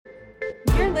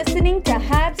You're listening to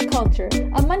Habs Culture,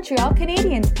 a Montreal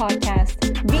Canadiens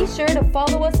podcast. Be sure to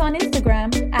follow us on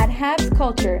Instagram at Habs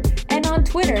Culture and on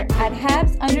Twitter at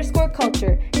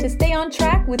Habs_culture to stay on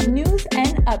track with news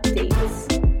and updates.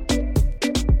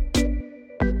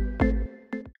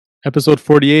 Episode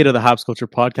 48 of the Habs Culture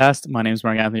podcast. My name is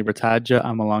Mark Anthony Bertadja.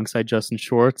 I'm alongside Justin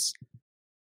Schwartz.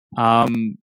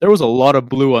 There was a lot of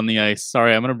blue on the ice.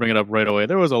 Sorry, I'm going to bring it up right away.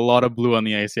 There was a lot of blue on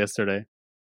the ice yesterday.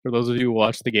 For those of you who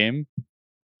watched the game,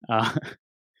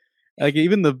 like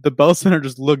even the Bell Center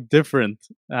just looked different.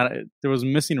 There was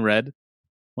missing red.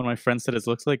 One of my friends said it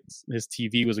looks like his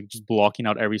TV was like just blocking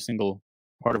out every single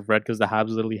part of red because the Habs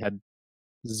literally had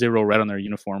zero red on their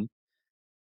uniform.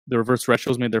 The reverse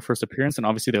retros made their first appearance, and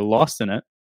obviously they lost in it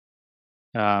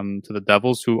to the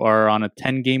Devils, who are on a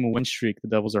 10-game win streak. The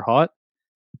Devils are hot.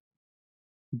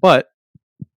 But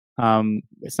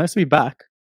it's nice to be back.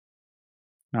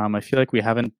 I feel like we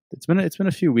haven't. It's been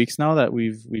a few weeks now that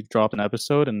we've dropped an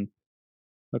episode, and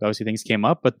look, obviously things came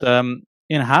up. But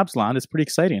in Habs land, it's pretty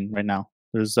exciting right now.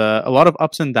 There's a lot of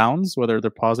ups and downs, whether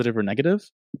they're positive or negative.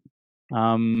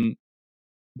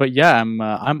 But yeah,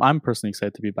 I'm personally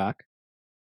excited to be back.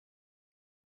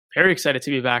 Very excited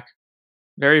to be back.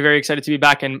 Very, very excited to be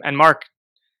back. And Mark,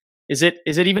 is it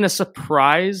even a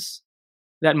surprise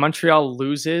that Montreal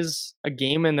loses a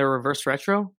game in their reverse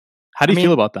retro? How do you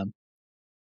feel about them?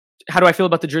 How do I feel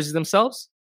about the jerseys themselves?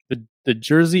 The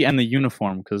jersey and the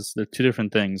uniform, because they're two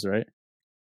different things, right?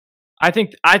 I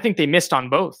think they missed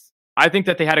on both. I think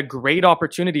that they had a great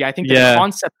opportunity. I think the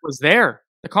concept was there.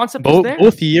 The concept was there.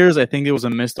 Both years, I think it was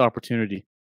a missed opportunity.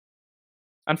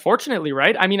 Unfortunately,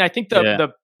 right? I mean, I think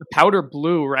the powder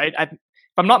blue, right? If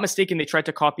I'm not mistaken, they tried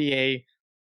to copy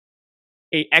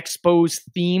a Expos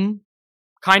theme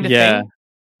kind of thing.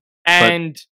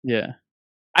 And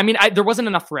I mean, there wasn't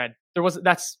enough red.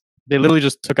 They literally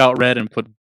just took out red and put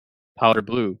powder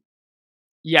blue.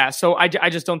 Yeah, so I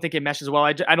just don't think it meshes well.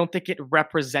 I don't think it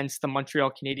represents the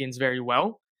Montreal Canadiens very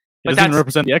well. It doesn't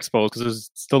represent the Expos because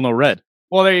there's still no red.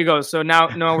 Well, there you go. So now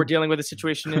we're dealing with a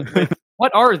situation with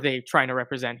what are they trying to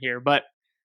represent here? But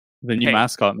the new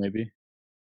mascot, maybe.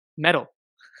 Metal.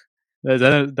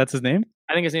 That's his name?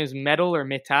 I think his name is Metal or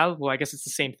Metal. Well, I guess it's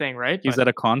the same thing, right? He was at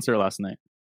a concert last night.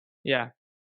 Yeah.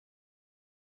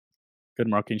 Good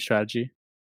marketing strategy.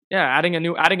 Yeah, adding a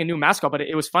new mascot. But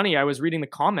it was funny. I was reading the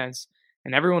comments,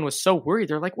 and everyone was so worried.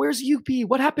 They're like, "Where's UP?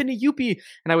 What happened to UP?"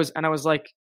 And I was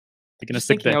like,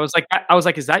 thinking, I was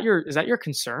like, is that your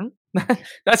concern?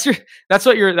 that's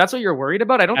what you're worried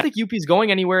about? I don't think UP is going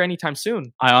anywhere anytime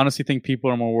soon. I honestly think people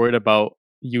are more worried about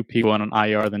UP going on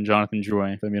IR than Jonathan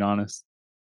Drouin, if I'm being honest.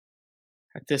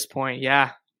 At this point,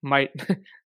 yeah, might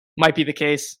be the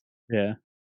case. Yeah,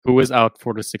 who is out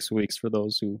 4 to 6 weeks for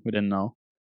those who didn't know.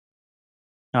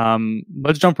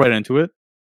 Let's jump right into it.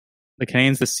 The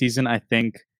Canadiens this season, I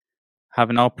think, have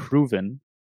now proven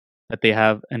that they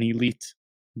have an elite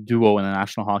duo in the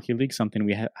National Hockey League, something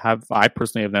I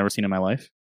personally have never seen in my life.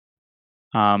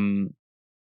 In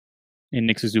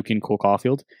Nick Suzuki and Cole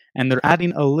Caulfield. And they're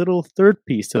adding a little third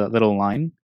piece to that little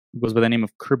line. It goes by the name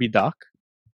of Kirby Dach,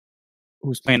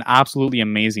 who's playing absolutely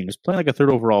amazing. He's playing like a third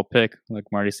overall pick,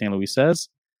 like Marty St. Louis says.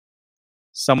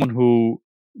 Someone who,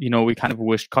 we kind of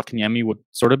wished Kotkaniemi would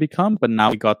sort of become, but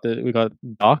now we got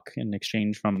Dach in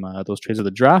exchange from those trades of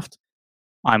the draft.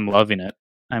 I'm loving it.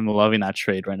 I'm loving that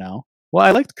trade right now. Well,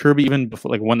 I liked Kirby even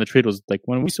before, like when the trade was like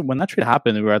when that trade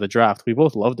happened, we were at the draft. We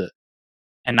both loved it,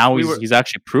 and now he's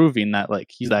actually proving that like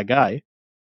he's that guy.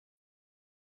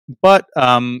 But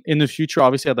in the future,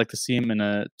 obviously, I'd like to see him in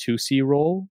a 2C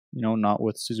role. Not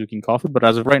with Suzuki and Caulfield, but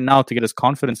as of right now, to get his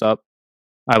confidence up,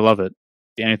 I love it.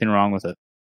 Anything wrong with it?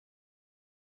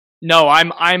 No,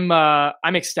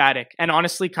 I'm ecstatic, and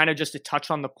honestly, kind of just to touch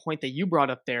on the point that you brought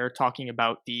up there, talking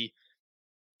about the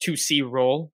 2C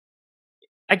role.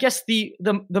 I guess the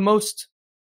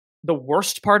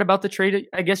worst part about the trade,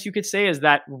 I guess you could say, is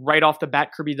that right off the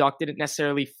bat, Kirby Dach didn't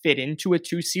necessarily fit into a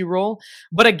 2C role.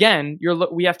 But again,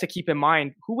 we have to keep in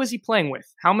mind, who was he playing with?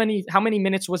 How many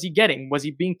minutes was he getting? Was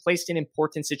he being placed in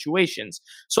important situations?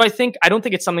 So I don't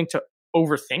think it's something to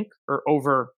overthink or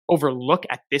overlook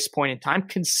at this point in time,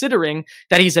 considering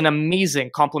that he's an amazing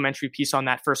complementary piece on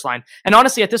that first line. And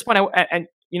honestly, at this point, and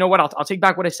you know what? I'll take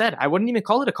back what I said. I wouldn't even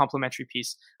call it a complementary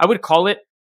piece. I would call it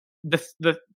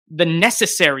the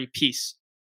necessary piece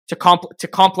to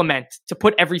complement, to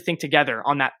put everything together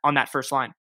on that first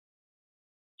line.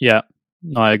 Yeah,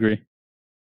 no, I agree.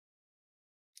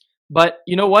 But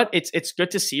you know what? It's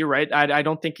good to see, right? I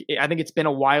think it's been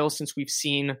a while since we've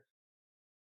seen,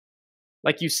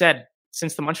 like you said,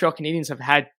 since the Montreal Canadiens have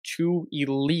had two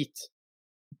elite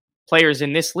players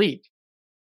in this league.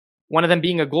 one of them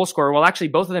being a goal scorer. Well, actually,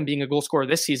 both of them being a goal scorer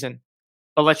this season.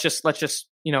 But let's just let's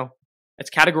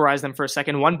categorize them for a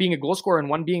second. One being a goal scorer and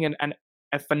one being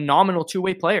a phenomenal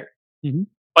two-way player. Mm-hmm.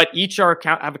 But each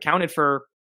have accounted for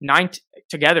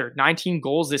 19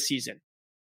 goals this season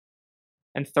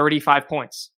and 35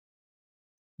 points.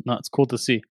 No, it's cool to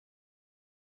see.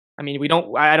 I mean,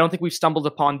 I don't think we've stumbled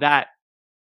upon that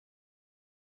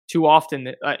too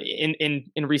often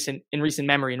in recent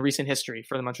memory, in recent history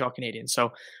for the Montreal Canadiens.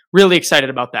 So really excited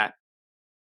about that.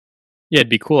 Yeah, it'd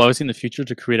be cool, obviously, in the future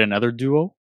to create another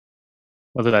duo,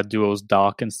 whether that duo is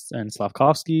Doc and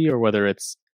Slavkovsky, or whether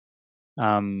it's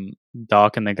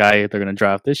Doc and the guy they're going to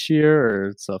draft this year,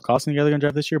 or Slavkovsky and the guy they're going to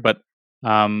draft this year, but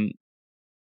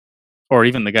or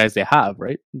even the guys they have,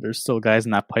 right? There's still guys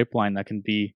in that pipeline that can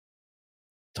be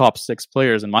top 6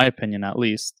 players, in my opinion, at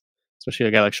least, especially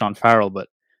a guy like Sean Farrell. But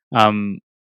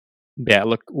yeah,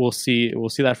 look, we'll see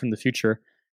that from the future.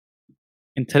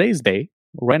 In today's day,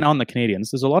 right now in the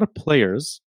Canadiens, there's a lot of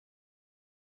players,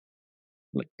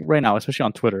 like right now, especially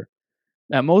on Twitter,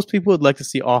 that most people would like to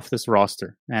see off this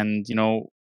roster. And,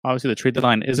 obviously the trade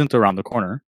deadline isn't around the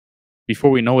corner.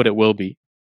 Before we know it, it will be.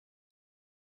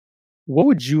 What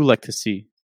would you like to see,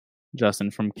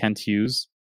 Justin, from Kent Hughes?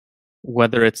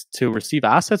 Whether it's to receive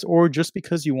assets or just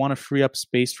because you want to free up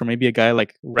space for maybe a guy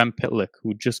like Rem Pitlick,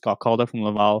 who just got called up from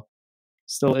Laval,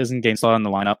 still isn't getting slotted in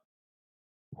the lineup.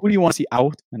 Who do you want to see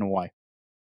out and why?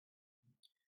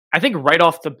 I think right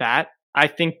off the bat, I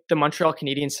think the Montreal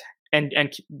Canadiens and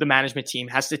the management team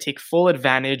has to take full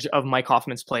advantage of Mike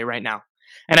Hoffman's play right now.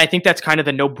 And I think that's kind of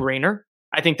the no-brainer.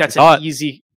 I think that's an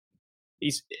easy...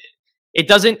 It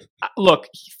doesn't... Look,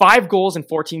 5 goals in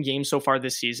 14 games so far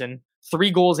this season,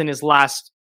 3 goals in his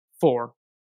last 4.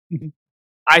 Mm-hmm.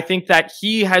 I think that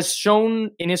he has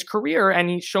shown in his career, and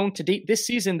he's shown to date this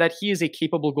season, that he is a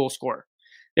capable goal scorer.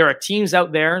 There are teams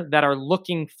out there that are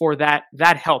looking for that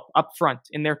help up front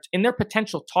in their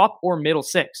potential top or middle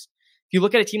 6. If you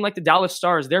look at a team like the Dallas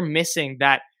Stars, they're missing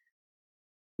that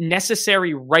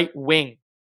necessary right wing.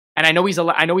 And I know he's a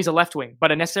left wing,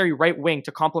 but a necessary right wing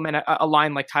to complement a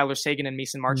line like Tyler Seguin and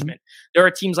Mason Marchment. Mm-hmm. There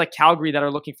are teams like Calgary that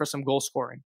are looking for some goal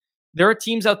scoring. There are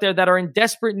teams out there that are in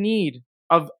desperate need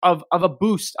of a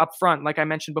boost up front, like I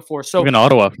mentioned before. So even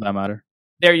Ottawa, for that matter.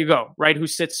 There you go, right? Who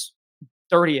sits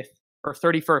 30th or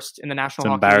 31st in the National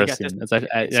Hockey League. It's embarrassing.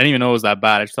 I didn't even know it was that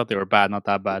bad. I just thought they were bad, not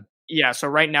that bad. Yeah, so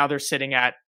right now they're sitting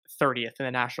at 30th in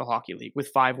the National Hockey League with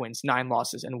 5 wins, 9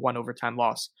 losses, and 1 overtime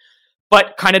loss.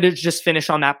 But kind of to just finish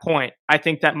on that point, I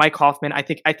think that Mike Hoffman, I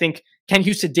think Ken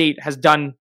Hughes to date has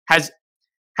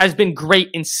been great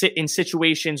in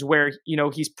situations where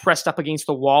he's pressed up against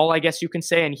the wall, I guess you can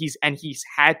say, and he's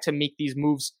had to make these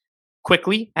moves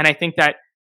quickly. And I think that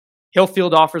he'll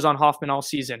field offers on Hoffman all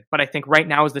season. But I think right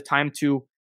now is the time to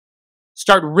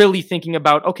start really thinking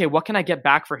about, okay, what can I get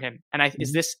back for him? And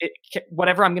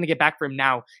whatever I'm going to get back for him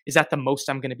now, is that the most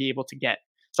I'm going to be able to get?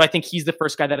 So I think he's the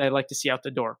first guy that I'd like to see out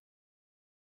the door.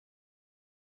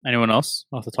 Anyone else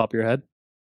off the top of your head?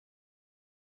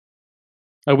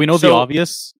 We know the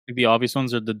obvious. The obvious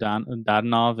ones are the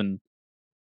Dadonov and,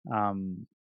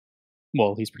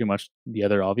 he's pretty much the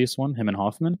other obvious one, him and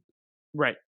Hoffman.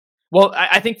 Right. Well,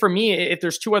 I think for me, if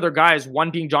there's 2 other guys, one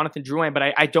being Jonathan Drouin, but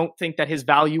I don't think that his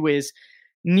value is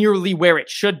nearly where it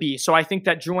should be. So I think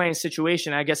that Drouin's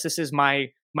situation, I guess this is my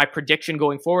prediction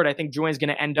going forward. I think Drouin is going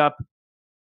to end up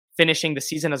finishing the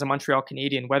season as a Montreal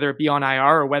Canadian, whether it be on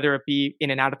IR or whether it be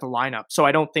in and out of the lineup. So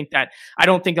I don't think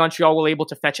Montreal will be able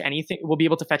to fetch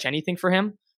anything for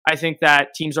him. I think that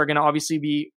teams are going to obviously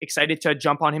be excited to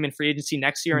jump on him in free agency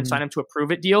next year and sign him to a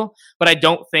prove it deal. But I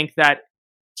don't think that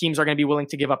teams are going to be willing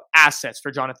to give up assets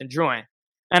for Jonathan Drouin.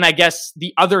 And I guess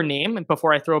the other name, and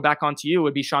before I throw it back onto you,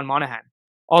 would be Sean Monahan.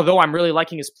 Although I'm really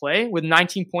liking his play with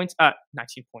 19 points. Oh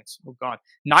God,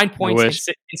 9 points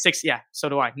in 6. Yeah, so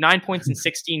do I. 9 points in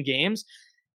 16 games.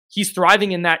 He's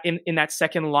thriving in that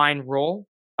second line role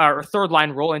or third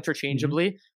line role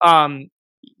interchangeably. Mm-hmm.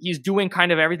 He's doing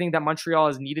kind of everything that Montreal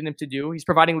has needed him to do. He's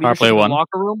providing leadership in the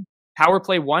locker room. Power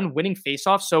play 1, winning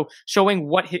faceoffs. So showing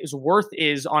what his worth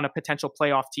is on a potential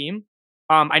playoff team.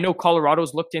 I know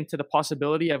Colorado's looked into the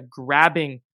possibility of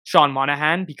grabbing Sean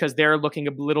Monahan because they're looking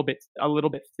a little bit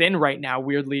thin right now.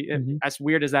 Weirdly, as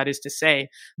weird as that is to say,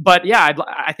 but yeah,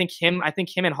 I think him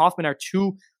and Hoffman are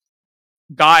 2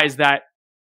 guys that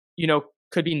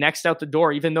could be next out the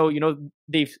door. Even though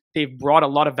they've brought a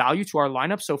lot of value to our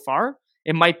lineup so far,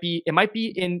 it might be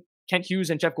in Kent Hughes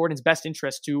and Jeff Gordon's best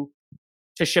interest to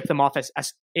ship them off as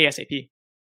ASAP.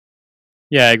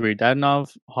 Yeah, I agree.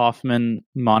 Dadonov, Hoffman,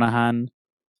 Monahan.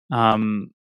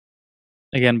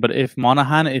 again, but if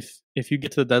Monahan, if you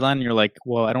get to the deadline and you're like,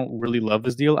 well, I don't really love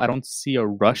this deal, I don't see a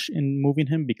rush in moving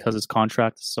him because his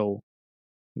contract is so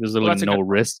there's Well, literally that's a no good point.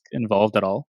 risk involved at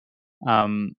all.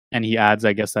 And he adds,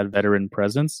 I guess, that veteran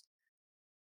presence.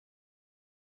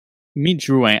 Me,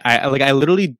 Drouin, I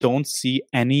literally don't see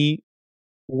any.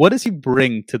 What does he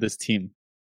bring to this team?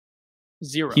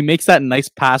 Zero. He makes that nice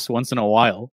pass once in a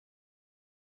while,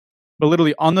 but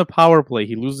literally on the power play,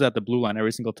 he loses at the blue line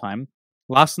every single time.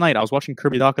 Last night, I was watching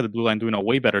Kirby Dach at the blue line doing a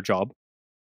way better job.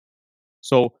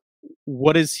 So,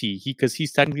 what is he? Because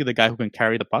he's technically the guy who can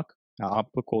carry the puck. I'll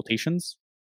put quotations,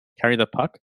 carry the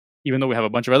puck, even though we have a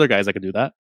bunch of other guys that could do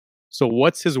that. So,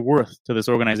 what's his worth to this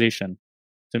organization?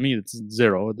 To me, it's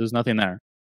zero. There's nothing there.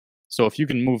 So, if you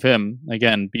can move him,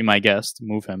 again, be my guest,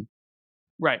 move him.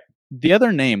 Right. The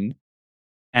other name,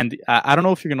 and I don't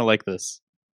know if you're gonna like this,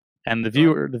 and the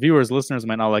viewers, listeners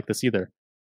might not like this either.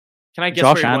 Can I guess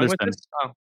Josh where you're going Anderson. with this?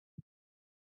 Oh,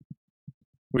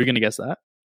 Were you gonna guess that?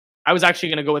 I was actually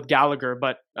going to go with Gallagher,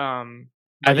 but I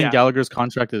think yeah, Gallagher's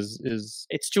contract is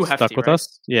it's too stuck hefty, with right?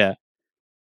 us. Yeah,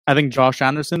 I think Josh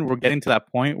Anderson. We're getting to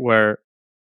that point where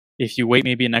if you wait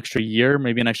maybe an extra year,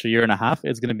 maybe an extra year and a half,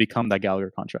 it's going to become that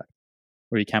Gallagher contract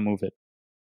where you can't move it.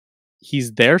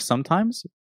 He's there sometimes,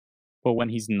 but when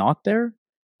he's not there,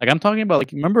 like I'm talking about,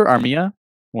 like remember Armia?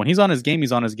 When he's on his game,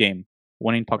 he's on his game,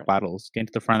 winning puck battles, getting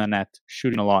to the front of the net,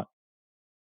 shooting a lot.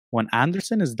 When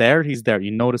Anderson is there, he's there.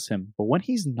 You notice him. But when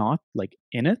he's not like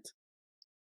in it,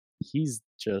 he's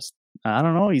just I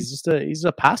don't know. He's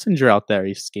a passenger out there.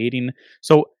 He's skating.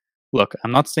 So look,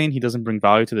 I'm not saying he doesn't bring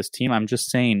value to this team. I'm just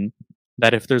saying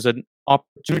that if there's an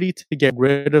opportunity to get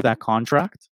rid of that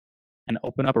contract and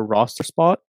open up a roster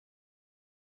spot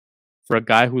for a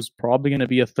guy who's probably going to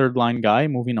be a third line guy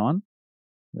moving on,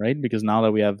 right? Because now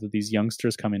that we have these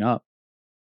youngsters coming up,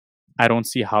 I don't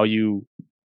see how you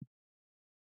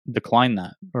decline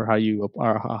that or how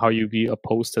you be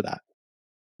opposed to that.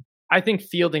 I think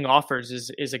fielding offers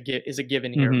is a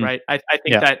given here, Mhm. right? I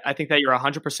think that you're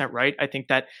 100% right. I think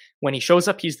that when he shows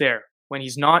up, he's there. When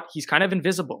he's not, he's kind of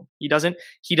invisible. He doesn't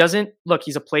look.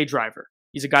 He's a play driver.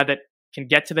 He's a guy that can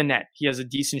get to the net. He has a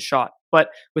decent shot, but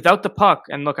without the puck,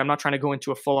 and look, I'm not trying to go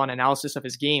into a full-on analysis of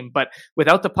his game, but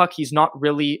without the puck, he's not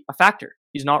really a factor.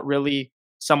 He's not really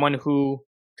someone who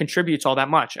contributes all that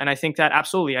much. And I think that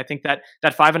absolutely, I think that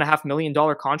 $5.5 million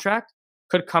contract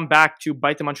could come back to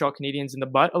bite the Montreal Canadiens in the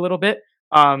butt a little bit,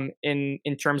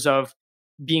 in terms of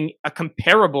being a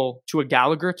comparable to a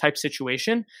Gallagher type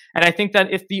situation. And I think that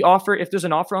if there's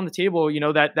an offer on the table,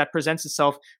 that presents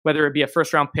itself, whether it be a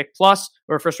first round pick plus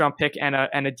or a first round pick and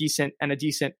a decent,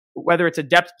 whether it's a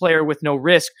depth player with no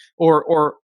risk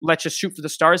or let's just shoot for the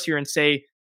stars here and say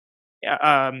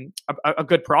a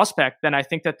good prospect, then I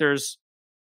think that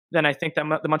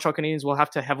the Montreal Canadiens will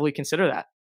have to heavily consider that.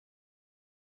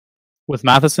 With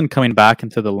Matheson coming back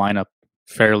into the lineup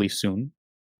fairly soon,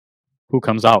 who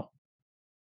comes out?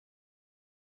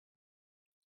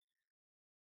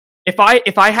 If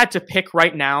I had to pick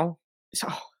right now,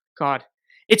 oh God,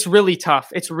 it's really tough.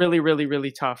 It's really, really,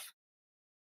 really tough.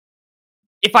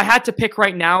 If I had to pick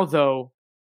right now, though,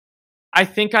 I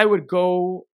think I would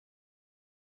go.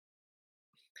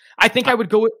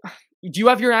 Do you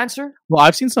have your answer? Well,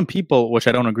 I've seen some people, which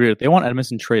I don't agree with. They want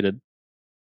Edmundson traded.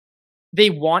 They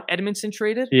want Edmundson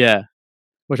traded? Yeah,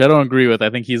 which I don't agree with.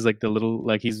 I think he's like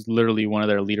he's literally one of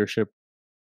their leadership,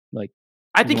 like.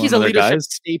 I think he's a leadership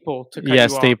staple.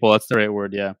 Staple. That's the right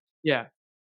word. Yeah. Yeah.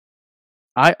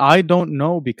 I don't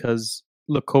know because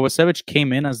look, Kovacevic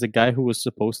came in as the guy who was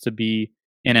supposed to be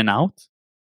in and out,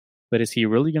 but is he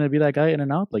really going to be that guy in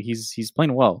and out? Like he's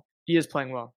playing well. He is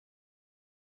playing well.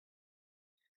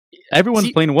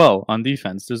 Everyone's playing well on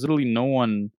defense. There's literally no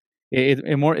one.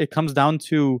 It comes down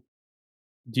to,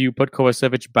 do you put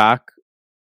Kovacevic back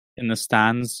in the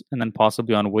stands and then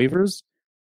possibly on waivers,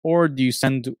 or do you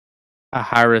send a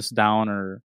Harris down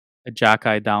or a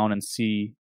Jacky down and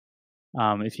see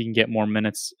if he can get more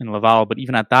minutes in Laval? But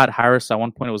even at that, Harris at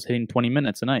one point was hitting 20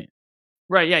 minutes a night.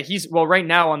 Right, yeah. Right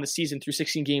now on the season through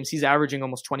 16 games, he's averaging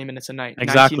almost 20 minutes a night.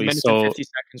 Exactly. 19 minutes and 50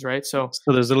 seconds, right? So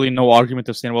there's literally no argument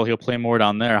of saying, well, he'll play more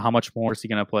down there. How much more is he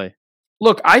going to play?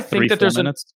 Look, I think that there's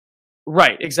minutes?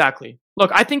 Right, exactly. Look,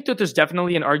 I think that there's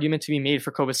definitely an argument to be made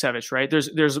for Kovacevic, right?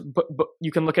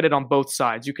 You can look at it on both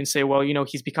sides. You can say, well,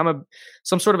 he's become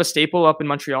some sort of a staple up in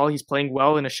Montreal. He's playing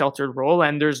well in a sheltered role,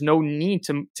 and there's no need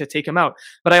to take him out.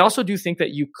 But I also do think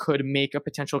that you could make a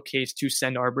potential case to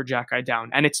send Arber Xhekaj down,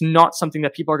 and it's not something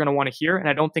that people are going to want to hear, and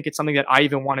I don't think it's something that I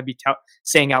even want to be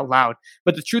saying out loud.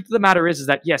 But the truth of the matter is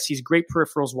that yes, he's great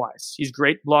peripherals wise. He's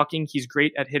great blocking. He's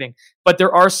great at hitting, but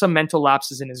there are some mental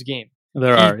lapses in his game.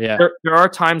 There are, yeah. There are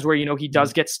times where he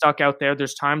does get stuck out there.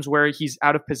 There's times where he's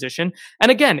out of position.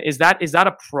 And again, is that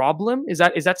a problem? Is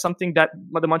that something that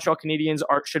the Montreal Canadiens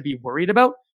should be worried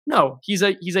about? No, he's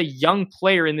a young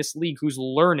player in this league who's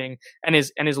learning and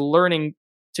is learning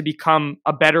to become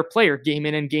a better player, game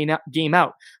in and game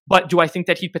out. But do I think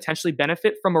that he'd potentially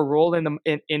benefit from a role in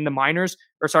the minors,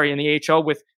 or sorry, in the AHL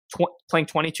with playing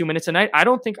 22 minutes a night? I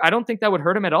don't think that would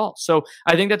hurt him at all. So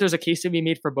I think that there's a case to be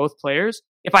made for both players.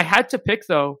 If I had to pick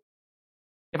the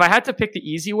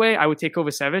easy way, I would take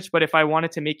Kovacevic. But if I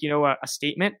wanted to make a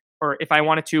statement, or if I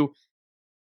wanted to,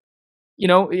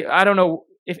 I don't know,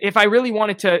 if I really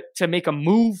wanted to make a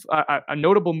move, a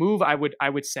notable move, I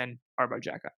would send Arber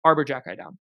Xhekaj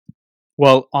down.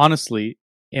 Well, honestly,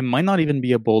 it might not even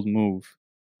be a bold move.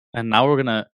 And now we're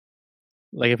gonna,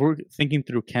 if we're thinking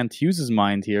through Kent Hughes'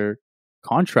 mind here,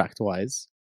 contract-wise,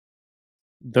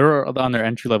 they're on their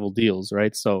entry-level deals,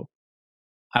 right? So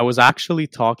I was actually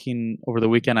talking over the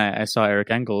weekend, I saw Eric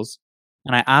Engels,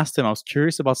 and I asked him, I was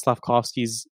curious about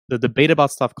the debate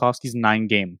about Slavkovsky's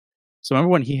 9-game. So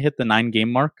remember when he hit the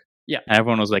 9-game mark? Yeah. And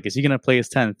everyone was like, is he going to play his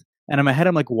 10th? And in my head,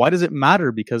 I'm like, why does it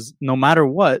matter? Because no matter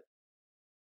what,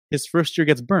 his first year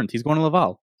gets burnt. He's going to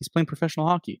Laval. He's playing professional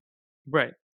hockey.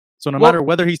 Right. So no matter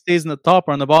whether he stays in the top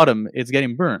or on the bottom, it's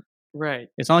getting burnt. Right.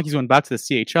 It's not like he's going back to the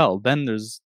CHL. Then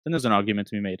there's an argument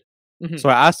to be made. Mm-hmm. So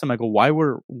I asked him, I go, why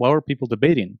were people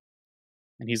debating?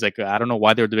 And he's like, I don't know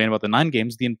why they were debating about the 9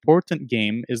 games. The important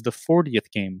game is the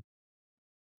 40th game.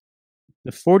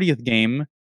 The 40th game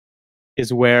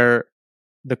is where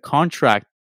the contract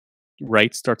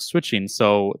rights start switching.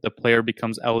 So the player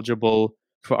becomes eligible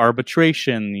for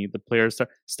arbitration. The players start,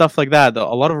 stuff like that. A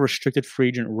lot of restricted free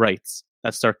agent rights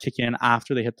that start kicking in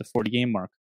after they hit the 40-game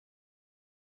mark.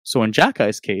 So in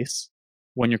Xhekaj's case,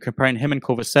 when you're comparing him and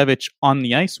Kovacevic on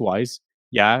the ice-wise,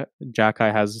 yeah,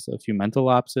 Xhekaj has a few mental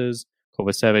lapses.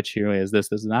 Kovacevic here has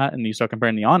this, and that. And you start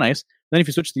comparing the on-ice. Then if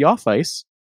you switch to the off-ice,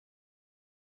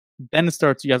 then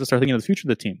you have to start thinking of the future of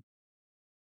the team.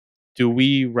 Do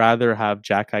we rather have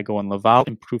Xhekaj go in Laval,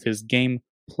 improve his game,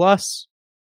 plus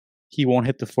he won't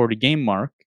hit the 40-game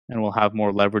mark and we'll have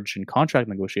more leverage in contract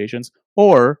negotiations?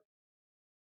 Or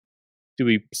do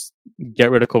we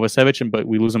get rid of Kovacevic but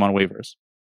we lose him on waivers?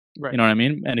 Right. You know what I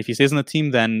mean? And if he stays on the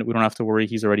team, then we don't have to worry.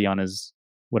 He's already on his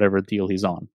whatever deal he's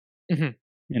on. Mm-hmm.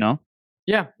 You know?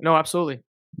 Yeah, no, absolutely.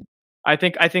 I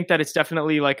think that it's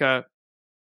definitely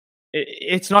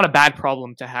it's not a bad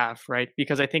problem to have, right?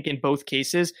 Because I think in both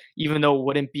cases, even though it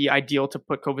wouldn't be ideal to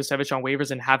put Kovacevic on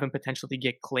waivers and have him potentially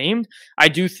get claimed, I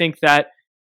do think that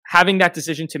having that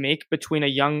decision to make between a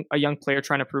young player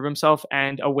trying to prove himself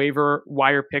and a waiver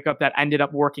wire pickup that ended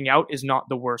up working out is not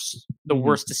the worst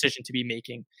decision to be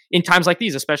making in times like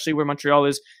these, especially where Montreal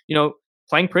is,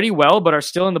 playing pretty well, but are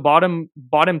still in the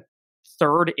bottom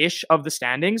third-ish of the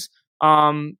standings.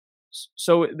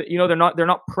 So they're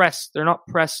not pressed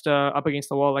up against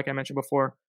the wall like I mentioned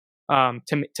before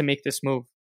to make this move.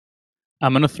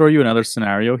 I'm gonna throw you another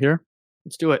scenario here.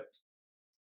 Let's do it.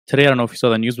 Today, I don't know if you saw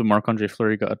the news, but Marc-Andre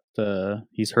Fleury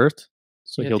he's hurt,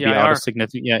 so he'll be out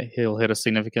he'll hit a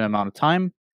significant amount of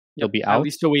time. He'll be out at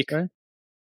least a week. Right?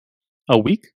 A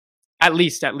week? At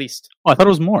least. Oh, I thought it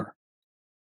was more.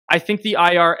 I think the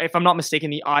IR, if I'm not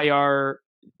mistaken, the IR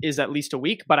is at least a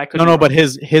week, but I could. No, but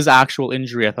his actual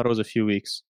injury, I thought it was a few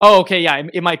weeks. Oh, okay, yeah,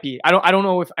 it might be. I don't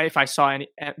know if I saw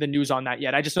the news on that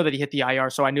yet. I just know that he hit the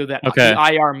IR, so I knew that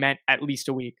the IR meant at least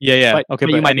a week. Yeah. But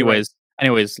anyways,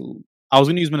 I was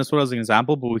going to use Minnesota as an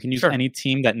example, but we can use any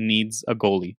team that needs a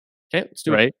goalie. Okay, let's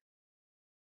do it.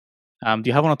 Do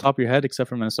you have one on top of your head except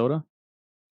for Minnesota?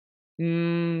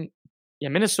 Yeah,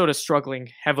 Minnesota's struggling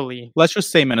heavily. Let's just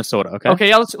say Minnesota, okay? Okay,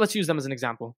 yeah, let's use them as an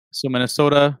example. So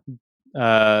Minnesota,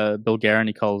 Bill Guerin,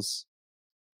 he calls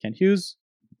Kent Hughes.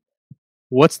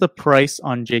 What's the price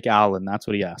on Jake Allen? That's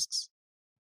what he asks.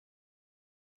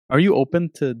 Are you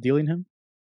open to dealing him?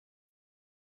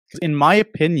 In my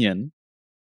opinion,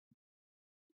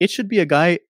 it should be a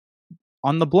guy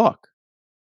on the block.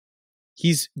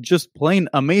 He's just playing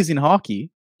amazing hockey.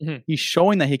 Mm-hmm. He's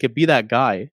showing that he could be that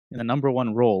guy in the number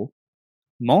one role.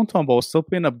 Montembeault is still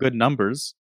putting up good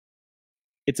numbers.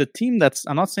 It's a team that's,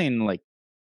 I'm not saying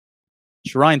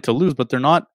trying to lose, but they're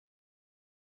not,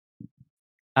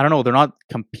 I don't know, they're not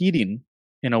competing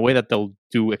in a way that they'll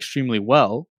do extremely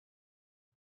well.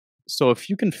 So if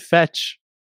you can fetch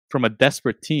from a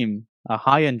desperate team a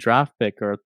high-end draft pick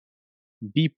or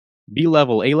B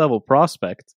level, A level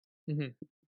prospect, mm-hmm.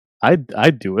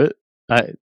 I'd do it.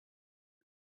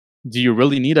 Do you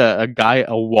really need a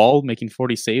wall making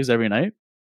 40 saves every night?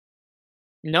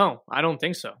 No, I don't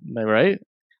think so. Right?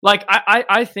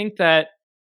 I think that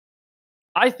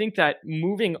I think that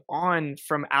moving on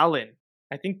from Allen,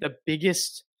 I think the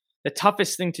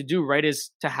toughest thing to do, right,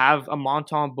 is to have a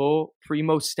Montembeault,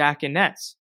 Primo stack in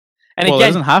nets. And Well, it again,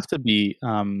 doesn't have to be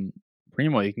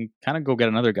Primo. You can kind of go get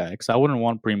another guy because I wouldn't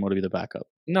want Primo to be the backup.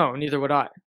 no, neither would I.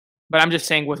 But I'm just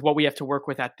saying with what we have to work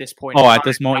with at this point. Oh, in at time,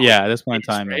 this moment, that yeah, at this point in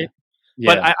is, time, right?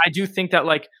 yeah. But I do think that,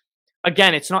 like,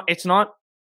 again, it's not.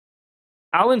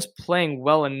 Allen's playing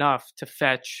well enough to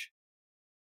fetch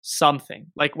something.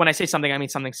 Like, when I say something, I mean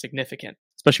something significant.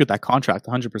 Especially with that contract,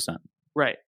 100%.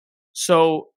 Right.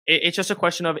 So it's just a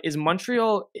question of, does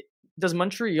Montreal,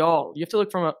 you have to look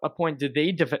from a point, do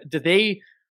they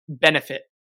benefit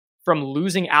from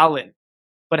losing Allen,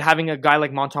 but having a guy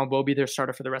like Montembeault be their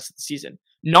starter for the rest of the season?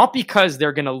 Not because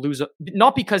they're going to lose,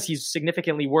 not because he's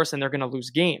significantly worse and they're going to lose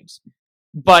games,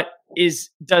 but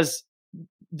does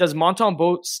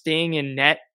Montembeault staying in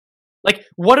net, like,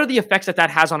 what are the effects that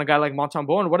has on a guy like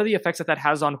Montembeault, and what are the effects that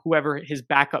has on whoever his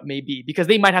backup may be? Because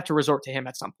they might have to resort to him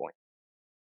at some point.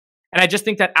 And I just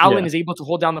think that Allen is able to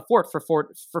hold down the fort for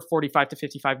 45 to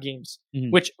 55 games,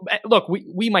 which, look,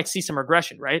 we might see some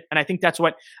regression, right? And I think that's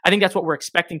what we're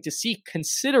expecting to see,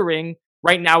 considering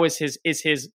right now is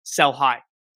his sell high.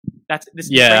 That's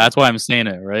why I'm saying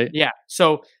it, right? Yeah.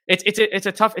 So it's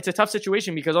a tough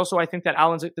situation, because also I think that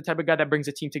Allen's the type of guy that brings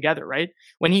a team together, right?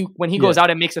 When he goes out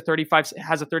and makes a 35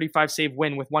 save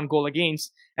win with 1 goal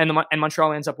against, and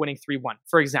Montreal ends up winning 3-1,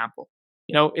 for example.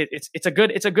 You know, it's a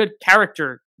good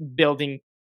character building,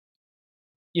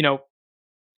 you know,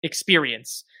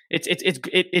 experience.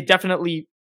 It definitely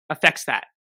affects that.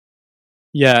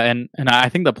 Yeah, and I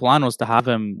think the plan was to have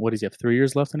him. What does he have? 3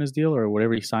 years left in his deal, or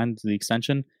whatever he signed the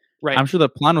extension. Right. I'm sure the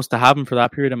plan was to have him for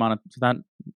that period amount of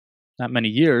that many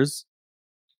years,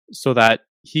 so that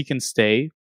he can stay,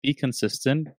 be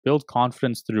consistent, build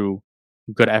confidence through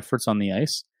good efforts on the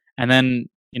ice, and then,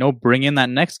 you know, bring in that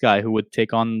next guy who would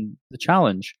take on the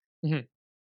challenge. Mm-hmm.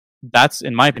 That's,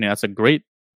 in my opinion, that's a great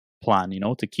plan, you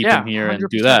know, to keep him here 100%. And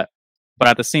do that. But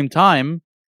at the same time,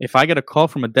 if I get a call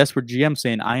from a desperate GM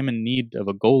saying I'm in need of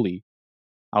a goalie,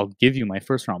 I'll give you my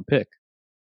first round pick.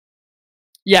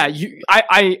 Yeah,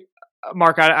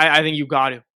 Mark, I think you got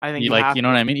to. I think you know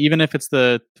what I mean. Even if it's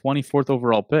the 24th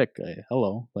overall pick,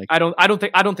 hello. Like, I don't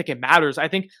think it matters. I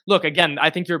think, look, again,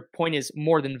 I think your point is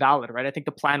more than valid, right? I think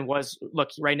the plan was, look,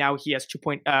 right now he has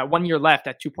 1 year left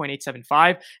at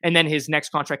 2.875, and then his next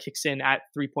contract kicks in at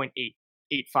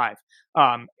 3.885,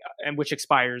 and which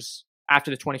expires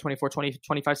after the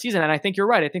 2024-2025 season. And I think you're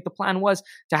right. I think the plan was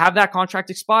to have that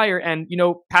contract expire and, you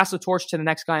know, pass the torch to the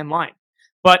next guy in line.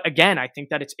 But again, I think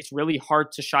that it's really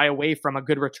hard to shy away from a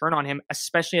good return on him,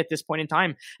 especially at this point in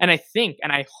time. And I think,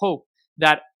 and I hope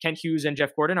that Kent Hughes and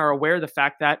Jeff Gordon are aware of the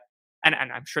fact that, and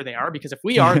I'm sure they are, because if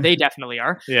we are, they definitely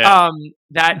are. Yeah.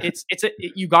 That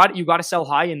you got to sell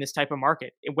high in this type of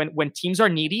market. When teams are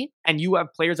needy and you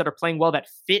have players that are playing well that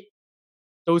fit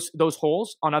those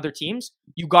holes on other teams,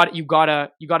 you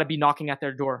gotta be knocking at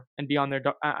their door and be on their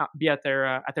at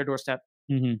their doorstep.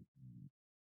 Mm-hmm.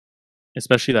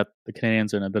 Especially that the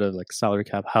Canadiens are in a bit of like salary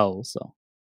cap hell. So,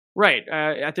 right,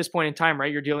 at this point in time,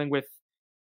 right, you're dealing with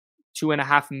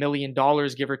 $2.5 million,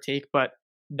 give or take, but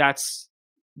that's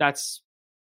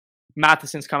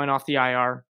Matheson's coming off the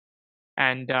IR,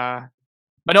 and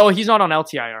but no, he's not on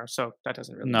LTIR, so that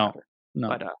doesn't really matter.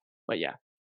 No, but yeah,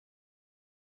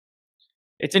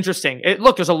 it's interesting.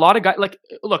 Look, there's a lot of guys. Like,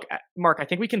 look, Mark, I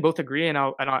think we can both agree, and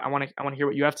I want to hear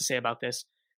what you have to say about this.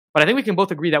 But I think we can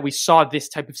both agree that we saw this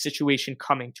type of situation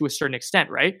coming to a certain extent,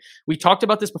 right? We talked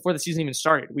about this before the season even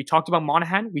started. We talked about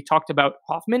Monahan. We talked about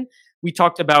Hoffman. We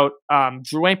talked about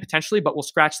Drouin potentially, but we'll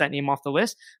scratch that name off the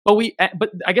list. But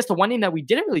I guess the one name that we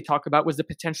didn't really talk about was the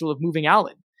potential of moving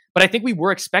Allen. But I think we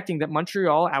were expecting that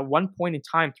Montreal at one point in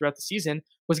time throughout the season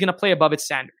was going to play above its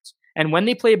standards. And when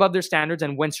they play above their standards,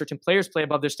 and when certain players play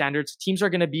above their standards, teams are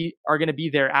going to be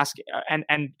there asking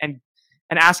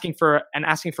and asking for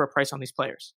a price on these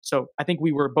players. So I think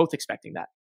we were both expecting that.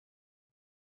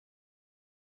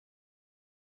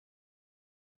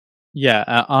 Yeah,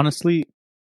 honestly,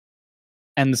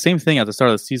 and the same thing at the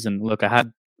start of the season. Look,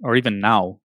 even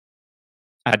now,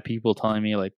 I had people telling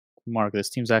me like, Mark, this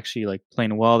team's actually like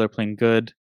playing well. They're playing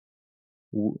good.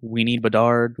 We need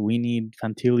Bedard. We need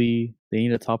Fantilli. They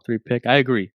need a top 3 pick. I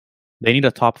agree. They need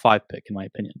a top 5 pick, in my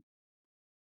opinion.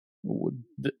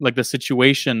 Like the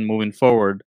situation moving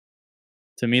forward,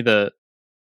 to me, the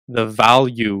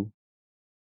value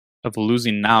of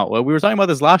losing now. Well, we were talking about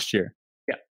this last year.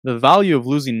 Yeah, the value of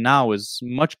losing now is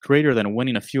much greater than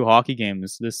winning a few hockey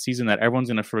games this season that everyone's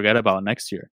going to forget about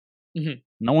next year. Mm-hmm.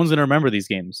 No one's going to remember these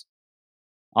games.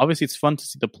 Obviously, it's fun to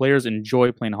see the players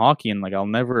enjoy playing hockey, and like I'll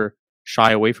never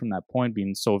shy away from that point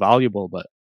being so valuable. But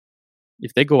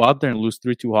if they go out there and lose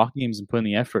 3-2 hockey games and put in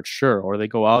the effort, sure. Or they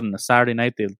go out on a Saturday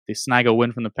night, they snag a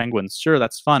win from the Penguins, sure,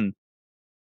 that's fun.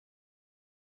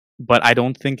 But I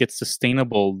don't think it's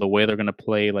sustainable the way they're going to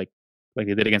play like they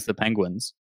did against the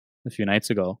Penguins a few nights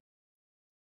ago.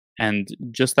 And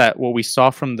just that what we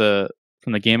saw from the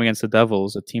game against the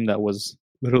Devils, a team that was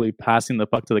literally passing the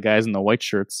puck to the guys in the white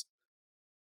shirts,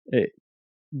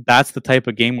 that's the type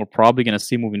of game we're probably going to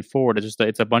see moving forward.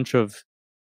 It's a bunch of,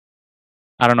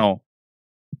 I don't know.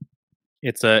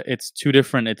 It's two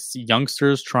different. It's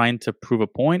youngsters trying to prove a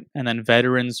point, and then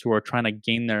veterans who are trying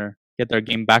to get their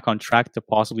game back on track to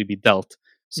possibly be dealt.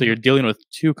 So you're dealing with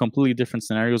two completely different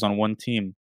scenarios on one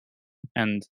team,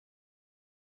 and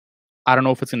I don't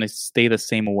know if it's going to stay the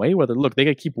same way. Look, they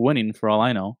could keep winning for all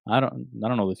I know. I don't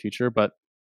know the future, but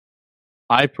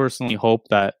I personally hope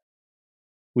that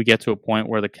we get to a point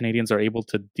where the Canadiens are able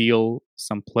to deal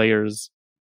some players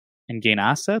and gain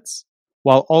assets,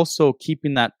 while also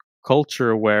keeping that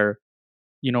culture where,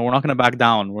 we're not going to back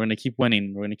down. We're going to keep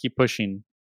winning. We're going to keep pushing.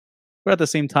 But at the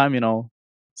same time,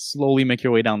 slowly make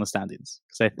your way down the standings.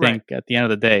 Because I think at the end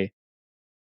of the day,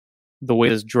 the way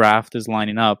this draft is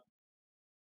lining up,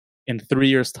 in 3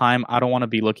 years' time, I don't want to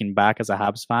be looking back as a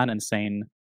Habs fan and saying,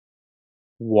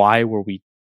 why were we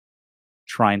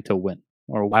trying to win?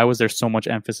 Or why was there so much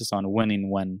emphasis on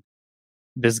winning when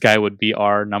this guy would be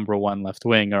our number one left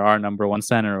wing or our number one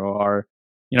center or our,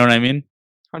 you know what I mean?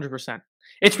 100%.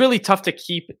 It's really tough to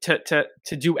keep to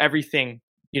do everything,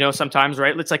 sometimes,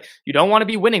 right? It's like you don't want to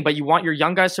be winning, but you want your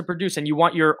young guys to produce and you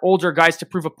want your older guys to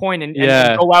prove a point and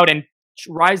go out and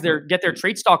get their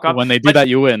trade stock up. When they do that,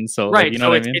 you win. So right, you know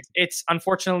what I mean? It's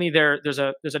unfortunately there's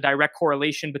a direct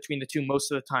correlation between the two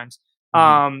most of the times.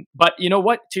 But you know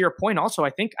what? To your point, also, I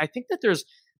think that there's,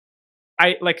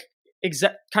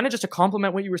 kind of just to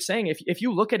complement what you were saying. If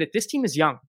you look at it, this team is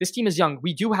young.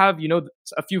 We do have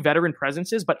a few veteran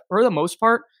presences, but for the most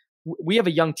part, we have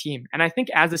a young team. And I think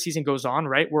as the season goes on,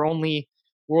 right, we're only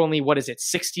what is it,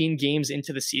 16 games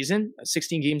into the season.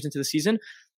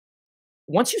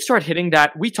 Once you start hitting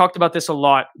that, we talked about this a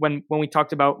lot when we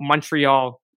talked about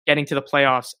Montreal getting to the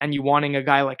playoffs and you wanting a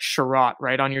guy like Sherratt,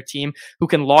 right, on your team who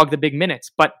can log the big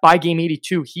minutes. But by game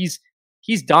 82, he's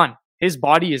done. His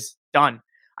body is done.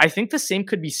 I think the same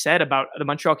could be said about the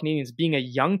Montreal Canadiens being a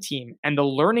young team and the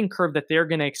learning curve that they're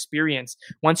going to experience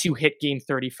once you hit game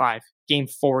 35, game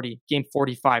 40, game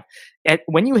 45.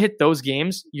 When you hit those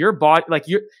games, your body,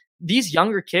 these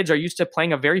younger kids are used to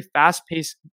playing a very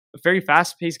fast-paced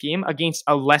game against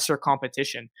a lesser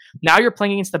competition. Now you're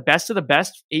playing against the best of the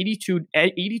best, 82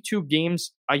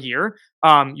 games a year.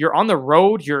 You're on the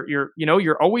road.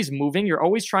 You're always moving. You're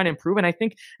always trying to improve. And I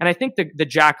think the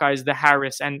Jack guys, the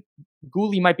Harris and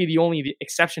Gouli might be the only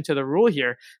exception to the rule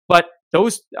here. But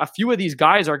a few of these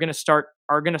guys are going to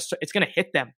it's going to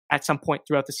hit them at some point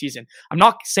throughout the season. I'm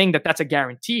not saying that that's a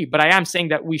guarantee, but I am saying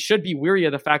that we should be weary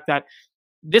of the fact that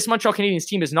this Montreal Canadiens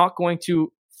team is not going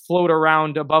to float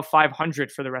around above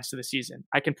 500 for the rest of the season.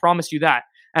 I can promise you that.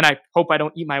 And I hope I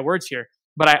don't eat my words here,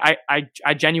 but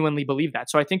I genuinely believe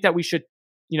that. So I think that we should,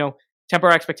 temper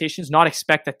our expectations, not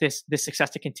expect that this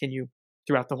success to continue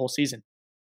throughout the whole season.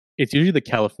 It's usually the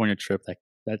California trip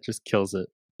that just kills it.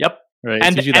 Yep. Right.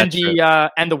 And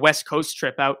the West Coast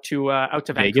trip out to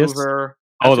Vegas? Vancouver.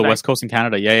 Oh, the West Coast in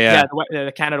Canada. Yeah.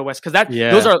 The Canada West, because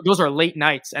those are late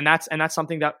nights, and that's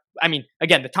something that, I mean,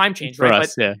 again, the time change, right?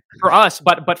 For us,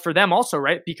 but for them also,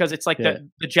 right? Because it's like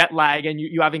the jet lag, and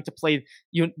you having to play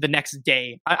the next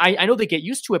day. I know they get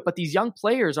used to it, but these young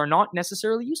players are not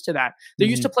necessarily used to that. They're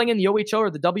used to playing in the OHL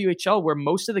or the WHL, where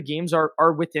most of the games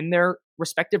are within their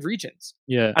respective regions.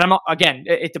 Yeah, and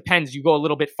it depends. You go a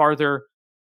little bit farther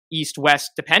east,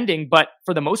 west, depending, but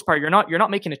for the most part, you're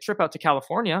not making a trip out to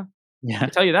California. Yeah, I can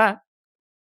tell you that.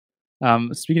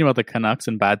 Speaking about the Canucks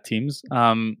and bad teams,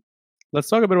 let's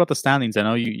talk a bit about the standings. I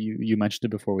know you mentioned it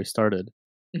before we started.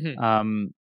 Mm-hmm.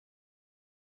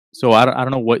 So I don't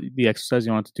know what the exercise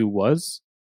you wanted to do was,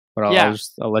 but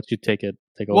I'll let you take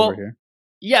over here.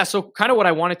 Yeah. So kind of what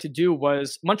I wanted to do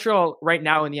was, Montreal right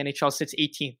now in the NHL sits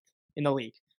 18th in the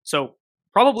league. So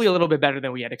probably a little bit better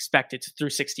than we had expected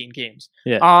through 16 games.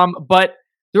 Yeah. But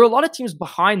there are a lot of teams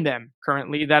behind them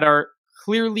currently that are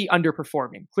clearly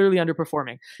underperforming.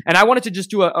 And I wanted to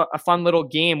just do a fun little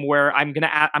game where I'm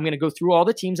gonna go through all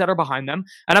the teams that are behind them,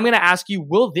 and I'm gonna ask you,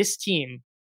 will this team?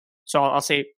 So I'll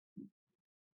say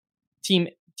team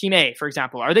A, for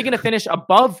example, are they going to finish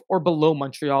above or below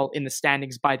Montreal in the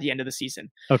standings by the end of the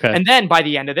season? Okay. And then by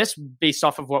the end of this, based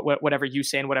off of whatever you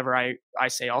say and whatever I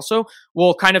say also,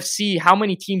 we'll kind of see how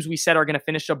many teams we said are going to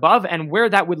finish above and where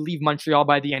that would leave Montreal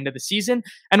by the end of the season.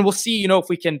 And we'll see, if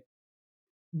we can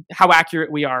how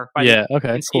accurate we are. Yeah. Okay.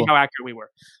 And see Cool. how accurate we were.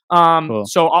 Cool.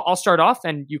 So I'll start off,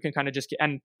 and you can kind of just get,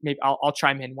 and maybe I'll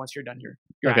chime in once you're done your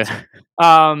Okay. answer.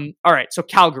 All right. So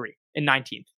Calgary in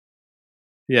 19th.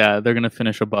 Yeah, they're gonna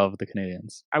finish above the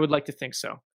Canadians. I would like to think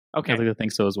so. Okay. I like to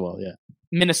think so as well. Yeah.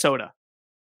 Minnesota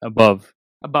Above.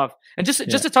 above. And just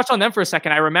to touch on them for a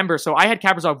second, I remember. So I had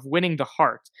Kaprizov winning the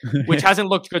Hart, which hasn't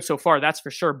looked good so far. That's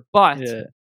for sure. But Yeah.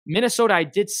 Minnesota, I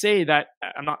did say that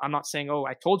I'm not saying, oh,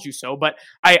 I told you so, but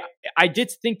I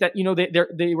did think that, you know,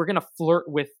 they were going to flirt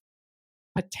with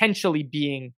potentially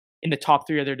being in the top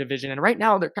 3 of their division. And right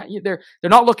now they're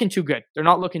not looking too good. They're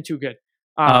not looking too good.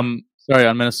 Sorry,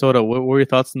 on Minnesota, what were your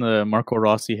thoughts on the Marco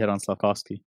Rossi hit on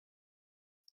Slavkovsky?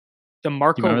 The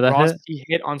Marco Rossi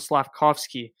hit on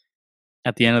Slavkovsky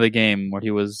at the end of the game, where he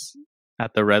was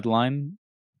at the red line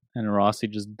and Rossi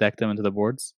just decked him into the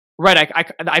boards. Right,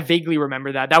 I vaguely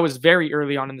remember that. That was very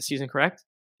early on in the season, correct?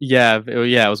 Yeah,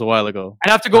 it was a while ago.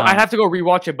 I'd have to go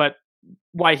rewatch it. But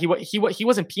why he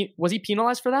wasn't? Was he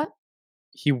penalized for that?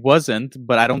 He wasn't,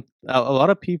 but I don't. A lot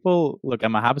of people look.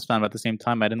 I'm a Habs fan, but at the same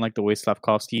time, I didn't like the way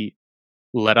Slavkovsky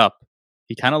let up.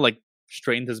 He kind of like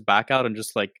straightened his back out and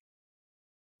just like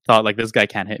thought like this guy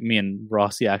can't hit me, and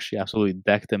Rossi actually absolutely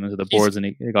decked him into the boards, and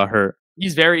he got hurt.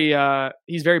 He's very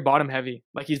bottom heavy.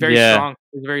 Like he's very strong.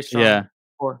 He's very strong. Yeah.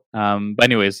 But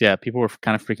anyways, yeah, people were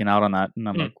kind of freaking out on that, and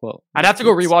I'm like, well, I'd have to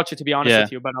go rewatch it to be honest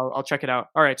with you, but I'll check it out.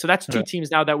 All right, so that's 2 teams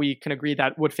now that we can agree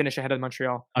that would finish ahead of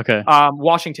Montreal. Okay.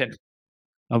 Washington.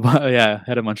 Yeah,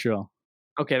 ahead of Montreal.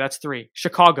 Okay, that's 3.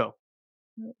 Chicago.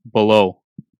 Below.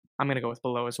 I'm gonna go with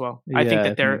below as well. Yeah, I think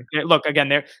that they're look again.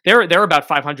 They're about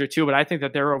 500 too, but I think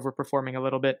that they're overperforming a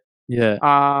little bit.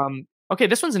 Yeah. Okay,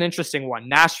 this one's an interesting one.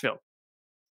 Nashville.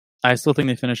 I still think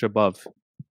they finish above.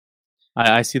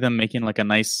 I see them making like a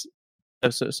nice,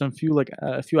 a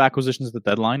few acquisitions at the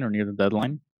deadline or near the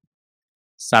deadline.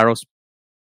 Saros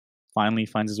finally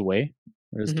finds his way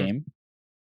for his game,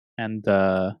 and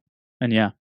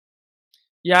yeah.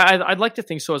 Yeah, I'd like to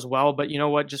think so as well. But you know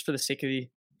what? Just for the sake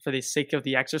of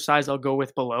the exercise, I'll go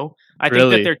with below. I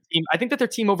think that their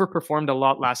team overperformed a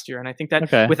lot last year, and I think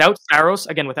that without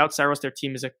Saros, their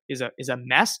team is a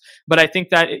mess. But I think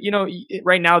that, you know,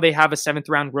 right now they have a 7th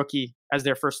round rookie as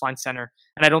their first line center,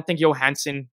 and I don't think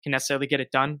Johansson can necessarily get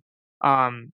it done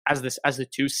as the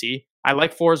 2C. I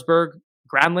like Forsberg.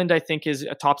 Granlund, I think, is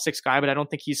a top 6 guy, but I don't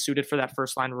think he's suited for that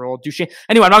first line role. Duchesne.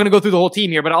 Anyway, I'm not going to go through the whole team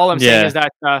here, but all I'm saying is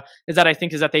that I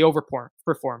think they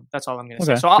overperform. That's all I'm going to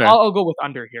say. So I'll go with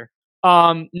under here.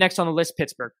 Next on the list,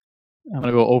 Pittsburgh. I'm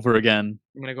going to go over again.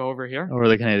 I'm going to go over here. Over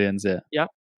the Canadians, yeah. Yeah.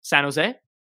 San Jose.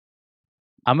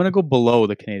 I'm going to go below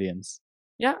the Canadians.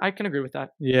 Yeah, I can agree with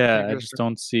that. Yeah, I just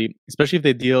don't see, especially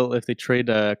if they trade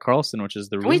Carlson, which is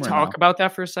the rumor. Can we talk about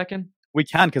that for a second? We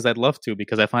can, because I'd love to,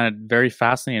 because I find it very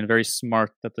fascinating and very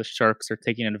smart that the Sharks are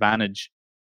taking advantage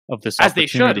of this as they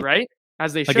should, right?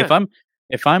 As they should. If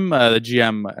I'm the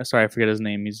GM, sorry, I forget his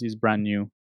name. He's brand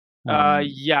new.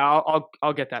 Yeah,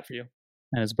 I'll get that for you.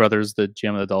 And his brother's the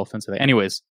GM of the Dolphins.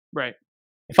 Anyways, right.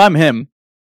 If I'm him,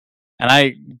 and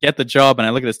I get the job, and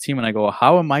I look at this team, and I go,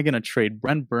 how am I going to trade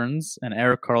Brent Burns and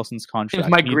Erik Karlsson's contract? It's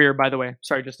Mike Greer, by the way.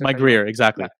 Sorry, just Mike Greer,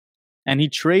 exactly. Yeah. And he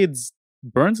trades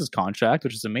Burns' contract,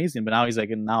 which is amazing, but now he's like,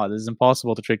 no, this is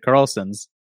impossible to trade Karlsson's,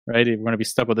 right? We're going to be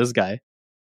stuck with this guy.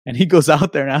 And he goes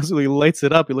out there and absolutely lights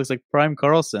it up. He looks like prime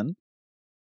Karlsson.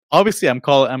 Obviously, I'm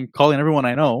calling everyone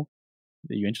I know.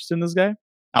 Are you interested in this guy?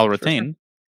 I'll retain. Sure.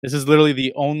 This is literally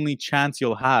the only chance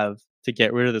you'll have to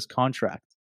get rid of this contract.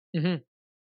 Mm-hmm.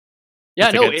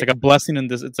 Yeah, it's like a blessing in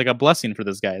this. It's like a blessing for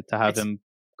this guy to have him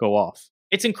go off.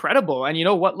 It's incredible. And you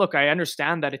know what? Look, I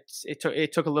understand that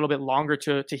it took a little bit longer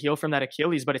to heal from that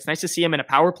Achilles, but it's nice to see him in a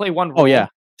power play one role,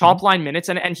 top line minutes,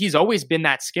 and he's always been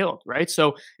that skilled, right?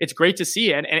 So it's great to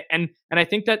see. And I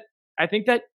think that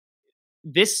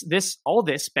all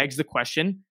this begs the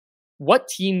question: what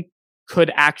team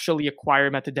could actually acquire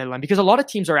him at the deadline? Because a lot of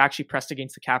teams are actually pressed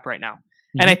against the cap right now.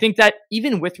 Mm-hmm. And I think that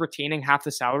even with retaining half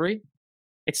the salary,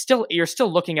 you're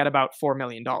still looking at about $4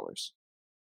 million.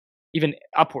 Even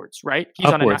upwards, right? He's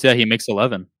upwards, he makes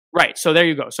 11. Right, so there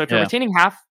you go. So if you're retaining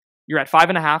half, you're at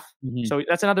 5.5. Mm-hmm. So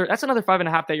that's another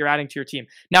 5.5 that you're adding to your team.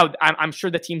 Now, I'm sure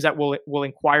the teams that will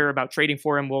inquire about trading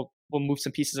for him will move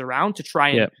some pieces around to try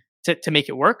and to make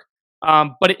it work.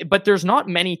 But there's not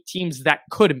many teams that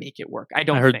could make it work. I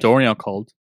heard Dorian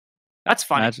called. That's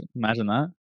funny. Imagine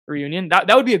that. Reunion.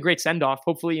 That would be a great send off.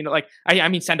 Hopefully, you know, like I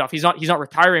mean send off. He's not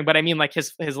retiring, but I mean like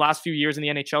his last few years in the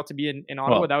NHL to be in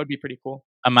Ottawa, that would be pretty cool.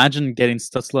 Imagine getting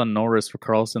Stützle and Norris for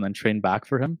Karlsson and trading back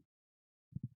for him.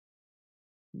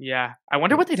 Yeah, I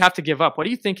wonder what they'd have to give up. What do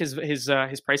you think his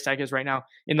price tag is right now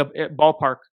in the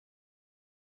ballpark?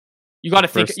 You got to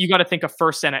think. First. You got to think a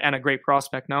first and a great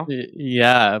prospect. No,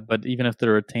 Yeah, but even if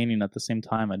they're retaining at the same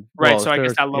time, right. well, So if I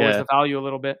guess they're- that lowers yeah. the value a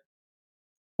little bit.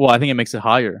 Well, I think it makes it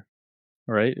higher,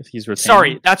 right? If he's retaining.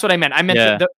 Sorry, that's what I meant. I meant.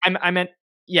 Yeah. I meant.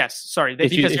 Yes. Sorry.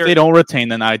 If they don't retain,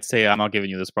 then I'd say I'm not giving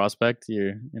you this prospect.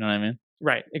 You know what I mean?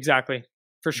 Right. Exactly.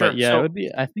 For sure. But yeah, So, it would be.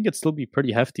 I think it'd still be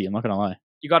pretty hefty. I'm not gonna lie.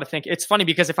 you got to think. It's funny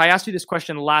because if I asked you this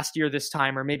question last year this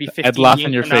time, or maybe 15 I'd laugh in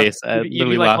games your from now, face. I'd you'd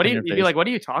literally be like, laugh "What in are you?" your You'd be face. like, "What are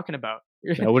you talking about?"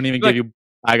 I wouldn't even Like- give you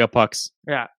bag of pucks.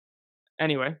 Yeah.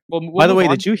 Anyway, we'll By the move way,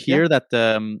 on. did you Yeah. hear that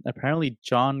apparently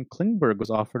John Klingberg was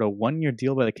offered a 1-year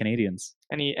deal by the Canadians?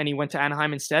 And he went to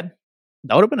Anaheim instead.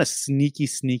 That would have been a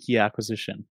sneaky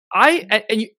acquisition.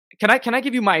 Can I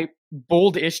give you my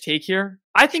bold-ish take here?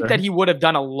 I think Sure. that he would have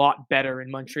done a lot better in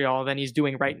Montreal than he's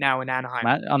doing right now in Anaheim.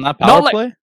 Matt, on that power like-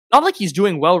 play? Not like he's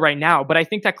doing well right now, but I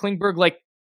think that Klingberg, like,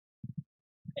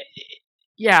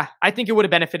 yeah, I think it would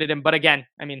have benefited him. But again,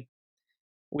 I mean,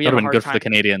 we That have would a have been hard good for time. the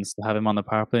Canadians to have him on the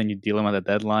power play and you deal him at the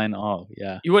deadline. Oh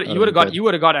yeah, You would have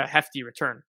got a hefty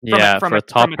return. yeah for a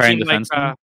top pairing team like,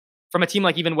 defenseman. from a team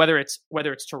like even whether it's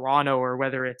Toronto or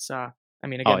whether it's I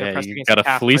mean again Oh they're yeah, pressed you against got the to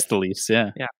cap, fleece but the Leafs.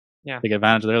 Yeah, Yeah. Take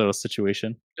advantage of their little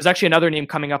situation. there's actually another name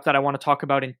coming up that I want to talk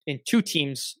about in two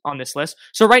teams on this list.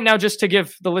 So right now, just to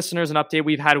give the listeners an update,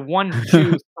 we've had 1,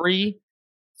 2, 3,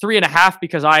 3.5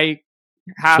 because I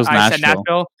Chose said Nashville.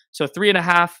 Nashville. So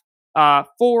 3.5,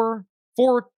 4,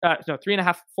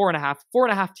 3.5, 4.5,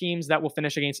 4.5 teams that will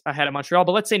finish ahead of Montreal.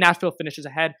 But let's say Nashville finishes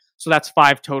ahead, so that's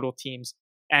 5 total teams,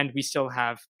 and we still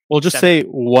have We'll just 7. say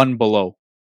one below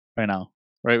right now.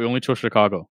 Right, we only chose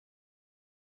Chicago.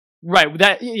 right.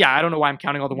 That I don't know why I'm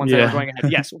counting all the ones that Yeah. are going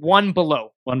ahead. Yes, 1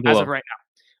 below One as below. of right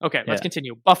now. Okay, let's Yeah.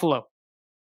 continue. Buffalo,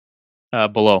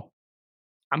 Below.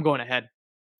 I'm going ahead.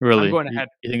 Really? going ahead.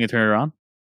 You think you turn it around?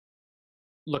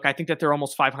 Look, I think that they're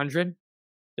almost 500.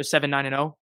 They're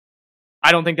 7-9-0.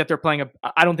 I don't think that they're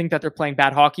playing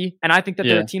bad hockey, and I think that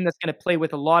they're Yeah. a team that's going to play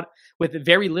with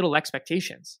very little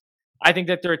expectations. I think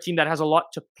that they're a team that has a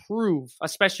lot to prove,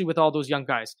 especially with all those young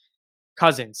guys.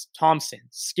 Cousins, Thompson,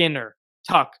 Skinner,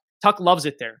 Tuck. Tuck loves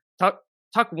it there.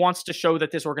 Tuck wants to show that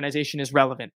this organization is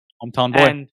relevant. Hometown boy.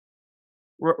 And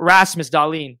Rasmus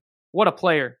Dahlin, what a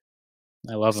player.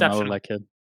 I love him. I love exceptional. that kid.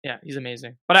 Yeah, he's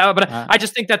amazing. But I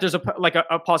just think that there's a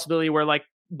possibility where like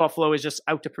Buffalo is just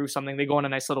out to prove something. They go on a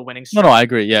nice little winning streak. No, I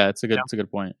agree. Yeah, it's a good Yeah. it's a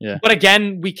good point. Yeah. But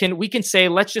again, we can say,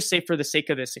 let's just say for the sake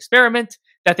of this experiment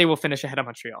that they will finish ahead of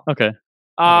Montreal. Okay.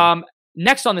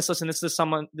 Next on this list, and this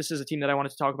is a team that I wanted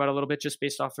to talk about a little bit just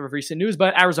based off of recent news,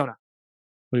 but Arizona.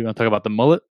 What do you want to talk about? The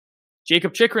mullet?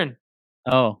 Jacob Chikrin.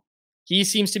 Oh. He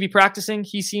seems to be practicing.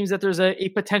 He seems that there's a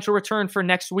potential return for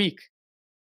next week.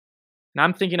 And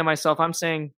I'm thinking to myself, I'm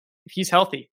saying, if he's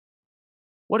healthy,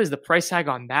 what is the price tag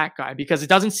on that guy? Because it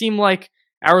doesn't seem like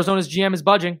Arizona's GM is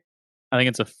budging. I think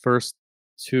it's the first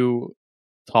 2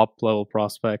 top level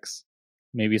prospects,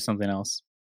 maybe something else.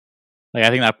 Like I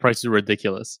think that price is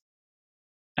ridiculous.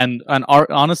 And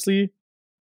honestly,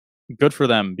 good for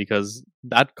them because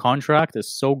that contract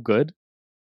is so good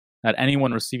that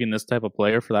anyone receiving this type of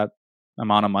player for that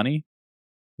amount of money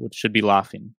should be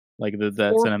laughing. Like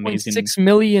that's an amazing. $6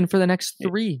 million for the next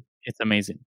 3. It's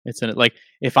amazing. It's like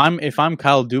if I'm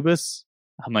Kyle Dubas,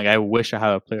 I'm like I wish I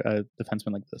had a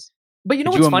defenseman like this. But you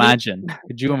know Could what's you funny? imagine?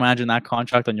 Could you imagine that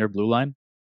contract on your blue line?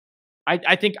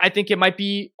 I think it might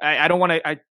be. I don't want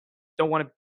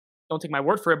to. Don't take my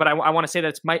word for it, but I want to say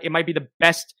that it might be the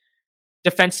best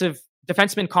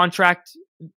defenseman contract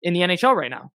in the NHL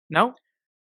right now. No.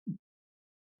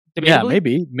 Yeah,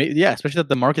 Debatably? maybe. Yeah, especially that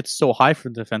the market's so high for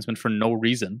defensemen for no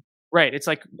reason. Right. It's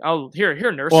like, oh, here,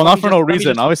 nurse. Well, let not me for just- no let me reason.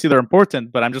 just- Obviously, they're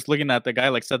important, but I'm just looking at the guy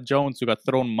like Seth Jones who got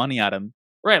thrown money at him.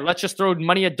 Right. Let's just throw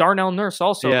money at Darnell Nurse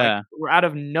also. Yeah. Like, we're out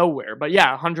of nowhere. But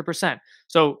yeah, 100%.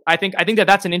 So I think that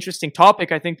that's an interesting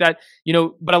topic. I think that,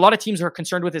 but a lot of teams are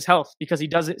concerned with his health because he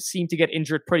doesn't seem to get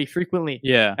injured pretty frequently.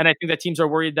 Yeah. And I think that teams are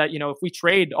worried that, if we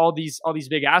trade all these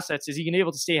big assets, is he going to be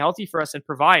able to stay healthy for us and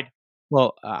provide?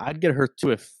 Well, I'd get hurt too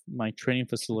if my training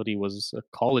facility was a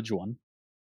college one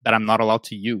that I'm not allowed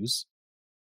to use.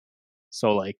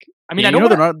 So like, I mean, you I know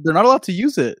know they're not allowed to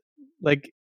use it.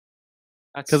 Like,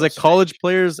 because like college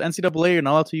players, NCAA are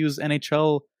not allowed to use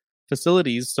NHL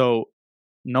facilities, so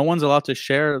no one's allowed to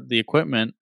share the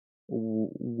equipment.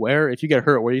 Where if you get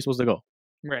hurt, where are you supposed to go?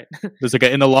 Right. There's like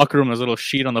in the locker room, there's a little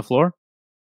sheet on the floor.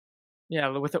 Yeah,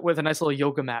 with a nice little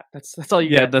yoga mat. That's all you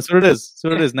Yeah, get. that's what it is. That's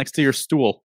what it is next to your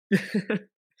stool.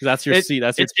 That's your seat.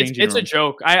 That's your changing it's a room.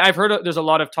 joke. I've heard there's a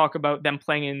lot of talk about them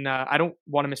playing in. I don't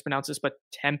want to mispronounce this, but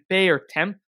Tempe or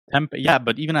Temp. Yeah,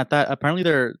 but even at that, apparently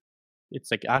it's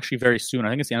like actually very soon. I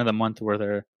think it's the end of the month where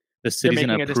the city's making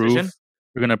gonna a decision? approve.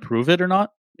 We're gonna approve it or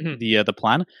not. Mhm. the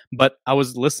plan. But I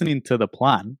was listening to the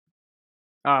plan.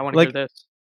 I want to Like, hear this.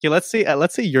 okay,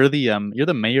 let's say you're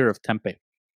the mayor of Tempe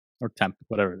or Tempe,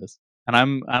 whatever it is, and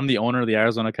I'm the owner of the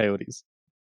Arizona Coyotes,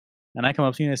 and I come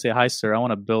up to you and I say, "Hi, sir, I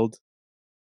want to build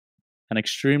an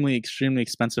extremely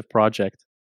expensive project,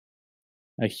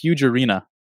 a huge arena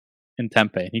in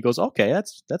Tempe." And he goes, "Okay,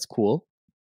 that's cool.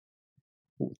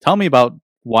 Tell me about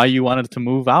why you wanted to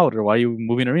move out or why you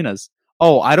moving arenas."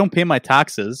 "Oh, I don't pay my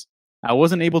taxes. I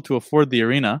wasn't able to afford the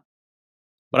arena,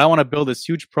 but I want to build this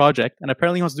huge project." And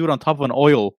apparently he wants to do it on top of an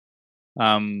oil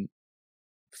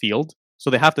field. So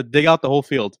they have to dig out the whole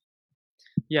field.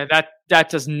 Yeah, that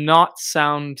does not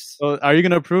sound. So are you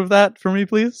going to approve that for me,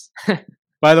 please?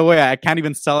 By the way, I can't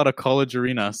even sell at a college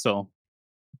arena, so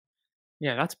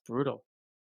Yeah, that's brutal.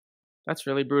 That's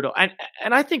really brutal. And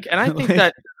I think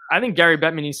that Gary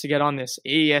Bettman needs to get on this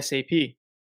ASAP.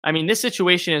 I mean, this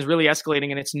situation is really escalating,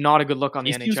 and it's not a good look on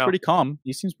the he NHL. seems pretty calm.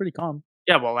 He seems pretty calm.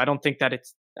 Yeah, well, I don't think that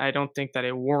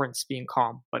it warrants being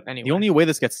calm. But anyway, The only way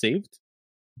this gets saved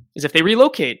is if they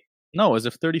relocate. is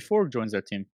if 34 joins their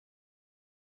team.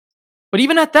 But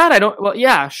even at that, I don't. Well,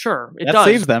 yeah, sure, it That does.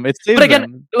 saves them. It saves But again,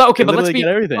 them. okay, They but literally get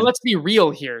everything. let's be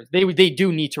real here. They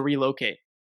do need to relocate,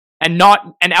 and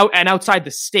outside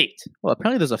the state. Well,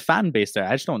 apparently there's a fan base there.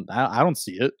 I just don't. I don't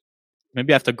see it.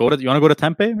 Maybe I have to go to. You want to go to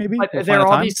Tempe? Maybe. But We'll find they're a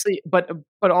time? obviously, but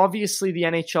obviously, the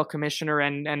NHL commissioner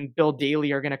and Bill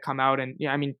Daly are going to come out and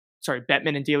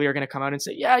Bettman and Daly are going to come out and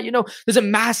say, yeah, there's a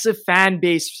massive fan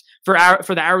base for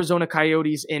the Arizona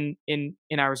Coyotes in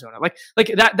Arizona. Like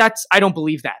that. That's I don't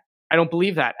believe that. I don't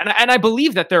believe that, and I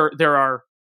believe that there are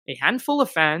a handful of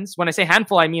fans. When I say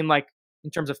handful, I mean like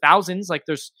in terms of thousands. Like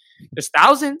there's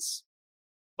thousands,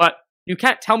 but you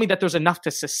can't tell me that there's enough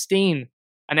to sustain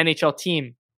an NHL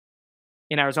team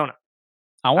in Arizona.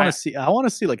 I want to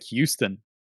see like Houston,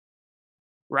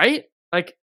 right?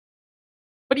 Like,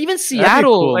 but even That'd be a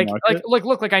Seattle, cool like market.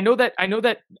 look, I know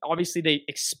that obviously they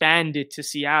expanded to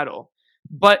Seattle,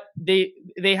 but they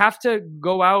have to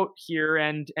go out here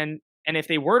and if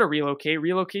they were to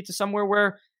relocate to somewhere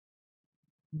where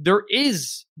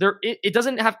it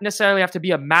doesn't necessarily have to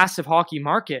be a massive hockey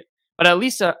market, but at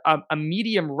least a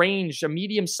medium range, a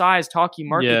medium sized hockey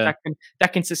market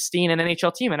that can sustain an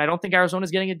NHL team. And I don't think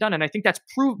Arizona's getting it done. And I think that's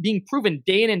being proven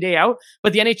day in and day out.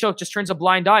 But the NHL just turns a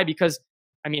blind eye because,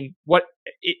 I mean,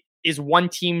 is one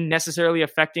team necessarily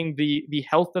affecting the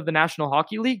health of the National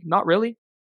Hockey League? Not really.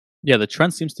 Yeah, the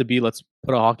trend seems to be let's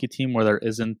put a hockey team where there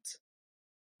isn't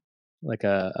like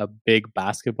a big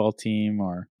basketball team,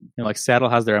 or like Seattle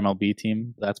has their MLB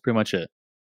team. That's pretty much it.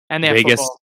 And they have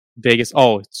football. Vegas.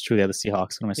 Oh, it's true. They have the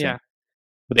Seahawks. What am I saying? Yeah.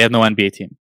 But they have no NBA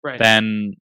team. Right.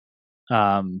 Then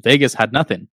Vegas had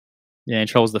nothing. The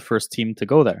NHL was the first team to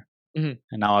go there, Mhm.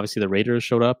 and now obviously the Raiders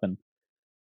showed up. And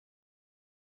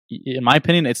in my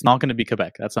opinion, it's not going to be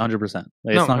Quebec. That's 100%.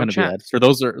 It's not going to be that. For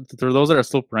those that are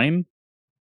still praying,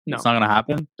 No. it's not going to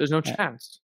happen. There's no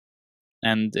chance.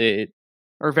 And it.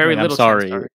 Or very I'm little sorry.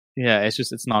 chance. Yeah,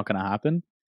 it's not going to happen.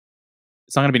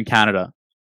 It's not going to be in Canada.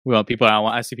 Well,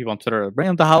 I see people on Twitter, bring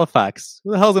them to Halifax.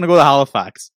 Who the hell's going to go to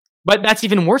Halifax? But that's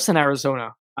even worse than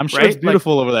Arizona. I'm sure right? it's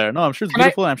beautiful over there. No, I'm sure it's Can I-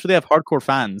 beautiful. I'm sure they have hardcore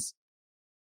fans.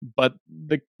 But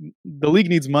the league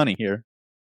needs money here.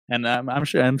 And I'm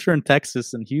sure in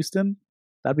Texas and Houston,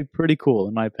 that'd be pretty cool,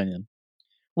 in my opinion.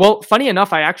 Well, funny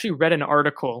enough, I actually read an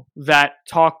article that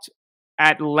talked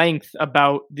at length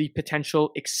about the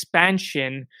potential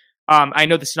expansion. I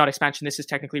know this is not expansion, this is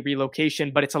technically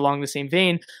relocation, but it's along the same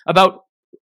vein about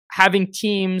having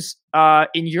teams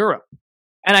in Europe.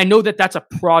 And I know that that's a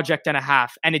project and a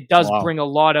half, and it does bring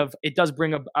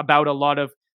about a lot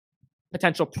of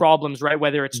potential problems, right?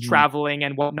 Whether it's traveling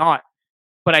and whatnot.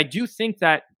 But I do think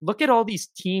that look at all these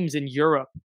teams in Europe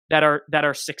that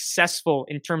are successful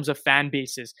in terms of fan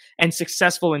bases and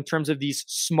successful in terms of these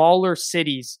smaller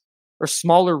cities or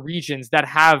smaller regions that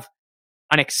have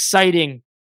an exciting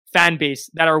fan base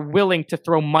that are willing to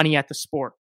throw money at the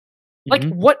sport. Like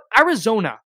what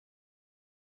Arizona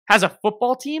has a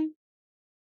football team,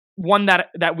 one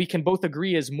that we can both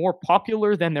agree is more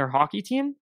popular than their hockey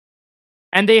team.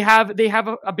 And they have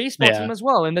a baseball team as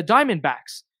well in the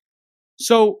Diamondbacks.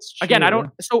 So again,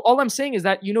 so all I'm saying is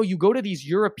that, you go to these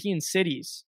European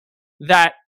cities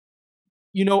that,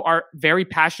 are very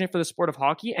passionate for the sport of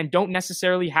hockey and don't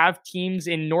necessarily have teams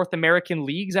in North American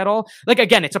leagues at all. Like,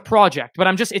 again, it's a project, but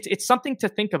it's something to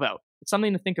think about. It's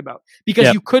something to think about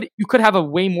because you could have a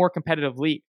way more competitive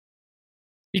league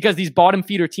because these bottom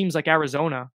feeder teams like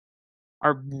Arizona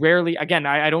are rarely, again,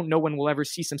 I don't know when we'll ever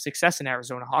see some success in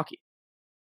Arizona hockey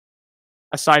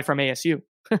aside from ASU.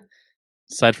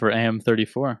 Aside for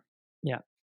AM34. Yeah,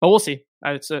 but we'll see.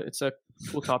 It's a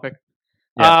cool topic.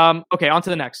 Yeah. Okay, on to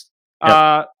the next.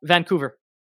 Yep. Vancouver.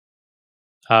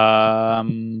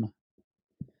 It's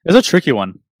a tricky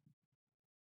one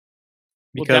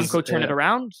Will because Demko turn it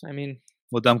around? I mean,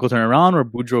 will Demko turn around or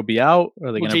Boudreaux be out? Or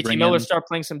are they will going to JT bring Miller in? start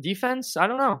playing some defense? I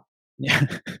don't know. Yeah.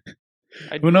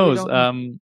 I Who really knows? don't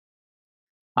know.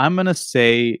 I'm gonna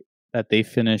say that they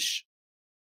finish.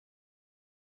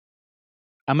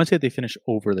 I'm gonna say they finish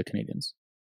over the Canadians.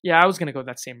 Yeah, I was gonna go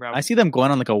that same route. I see them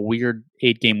going on like a weird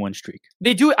 8-game win streak.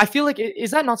 They do. I feel like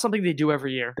is that not something they do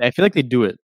every year? I feel like they do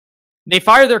it. They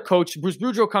fire their coach. Bruce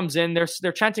Boudreau comes in.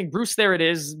 They're chanting, "Bruce, there it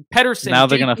is." Pedersen. Now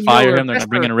they're gonna JT fire Miller, him. They're gonna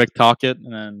bring in Rick Tocchet,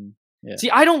 and then yeah. See,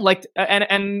 I don't like,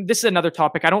 and this is another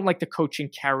topic. I don't like the coaching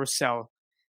carousel.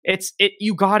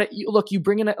 You got it. Look, you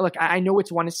bring in look. I know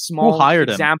it's one small hired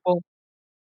him? example.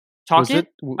 Was Tocchet.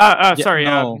 it? Sorry,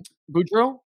 no.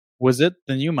 Boudreau. Was it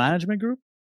the new management group?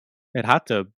 It had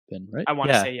to have been, right? I want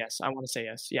to say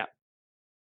yes. Yeah.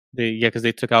 Because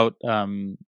they took out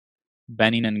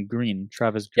Benning and Green,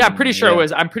 Travis Green. Yeah, I'm pretty sure it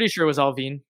was. I'm pretty sure it was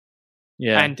Alvin.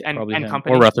 Yeah, and him.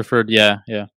 company Or Rutherford. Yeah.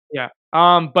 Yeah.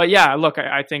 But yeah, look,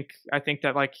 I think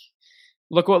that like,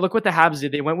 look what the Habs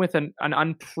did. They went with an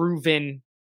unproven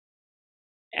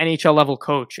NHL level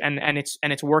coach, and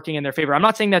it's working in their favor. I'm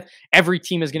not saying that every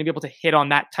team is going to be able to hit on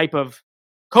that type of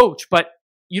coach, but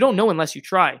you don't know unless you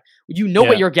try. You know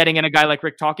what you're getting in a guy like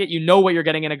Rick Tocchet. You know what you're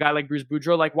getting in a guy like Bruce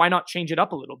Boudreau. Like, why not change it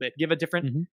up a little bit? Give a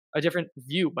different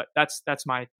view. But that's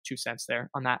my 2 cents there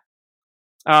on that.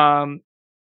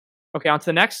 Okay, on to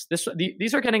the next.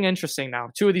 These are getting interesting now.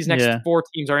 2 of these next 4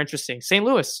 teams are interesting. St.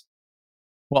 Louis.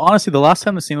 Well, honestly, the last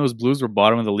time the St. Louis Blues were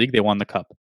bottom of the league, they won the cup.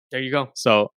 There you go.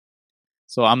 So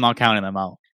I'm not counting them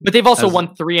out. But they've also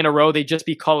won 3 in a row. They just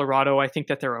beat Colorado. I think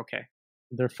that they're okay.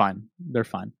 They're fine.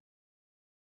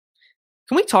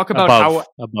 Can we talk about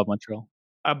above Montreal?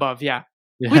 Above, yeah.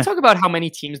 Can we talk about how many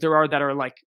teams there are that are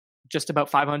like just about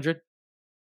 500?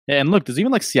 Yeah, and look, there's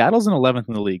even like Seattle's in 11th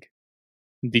in the league.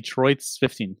 Detroit's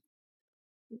 15th.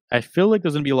 I feel like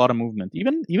there's going to be a lot of movement.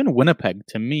 Even Winnipeg,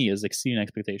 to me, is exceeding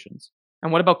expectations.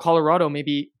 And what about Colorado?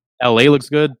 Maybe LA looks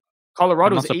good.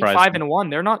 Colorado's 8-5-1.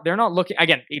 They're not looking,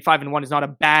 again, 8-5-1 is not a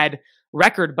bad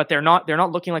record, but they're not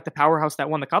looking like the powerhouse that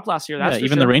won the cup last year. That's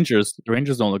even the Rangers. The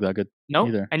Rangers don't look that good. No,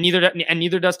 either. And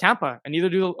neither does Tampa, and neither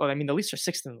do. I mean, the Leafs are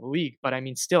 6th in the league, but I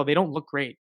mean, still, they don't look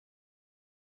great.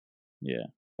 Yeah,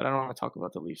 but I don't want to talk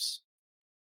about the Leafs.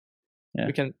 Yeah,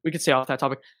 we can stay off that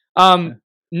topic.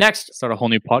 Next, start a whole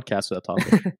new podcast for that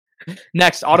topic.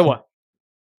 Next, Ottawa.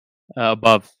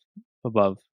 Above.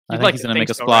 I think he's going to make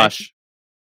a splash. Right?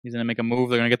 He's going to make a move.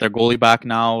 They're going to get their goalie back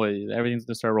now. Everything's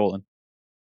going to start rolling.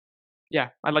 Yeah,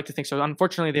 I'd like to think so.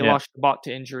 Unfortunately, they lost Bot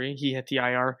to injury. He hit the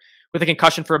IR with a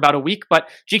concussion for about a week. But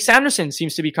Jake Sanderson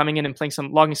seems to be coming in and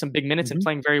logging some big minutes and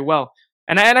playing very well.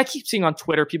 And I keep seeing on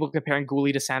Twitter people comparing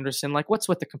Gouli to Sanderson. Like, what's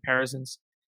with the comparisons?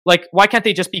 Like, why can't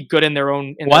they just be good in their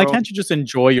own? Why can't you just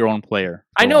enjoy your own player?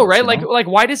 I know, right? Like,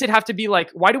 why does it have to be like?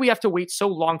 Why do we have to wait so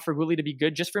long for Gouli to be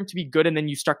good, just for him to be good, and then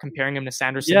you start comparing him to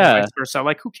Sanderson and vice versa?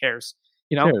 Like, who cares?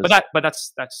 You know. But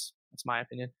that's my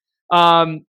opinion.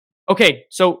 Okay,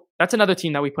 so that's another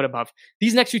team that we put above.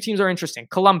 These next 2 teams are interesting.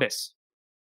 Columbus,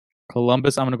 I'm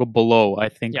going to go below. I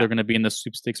think they're going to be in the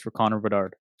sweepstakes for Connor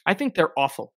Bedard. I think they're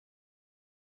awful.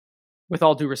 With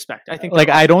all due respect, I think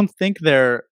I don't think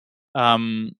they're.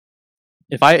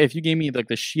 If you gave me like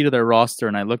the sheet of their roster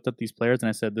and I looked at these players and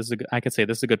I said I could say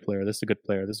this is a good player, this is a good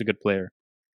player, this is a good player.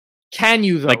 Can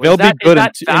you though? Like they'll be good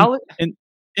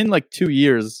in like 2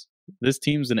 years. This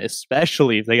team's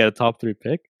especially if they get a top 3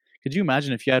 pick. Could you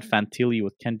imagine if you had Fantilli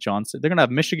with Kent Johnson? They're gonna have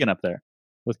Michigan up there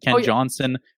with Kent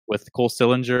Johnson, with Cole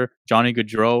Sillinger, Johnny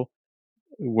Gaudreau,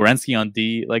 Werenski on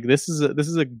D. Like this is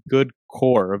a good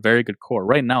core, a very good core.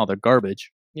 Right now they're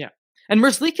garbage. Yeah, and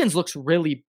Merzlikins looks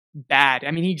really bad.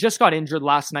 I mean, he just got injured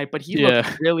last night, but he looks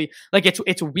really like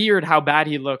it's weird how bad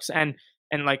he looks. And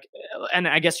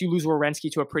I guess you lose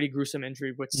Werenski to a pretty gruesome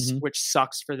injury, which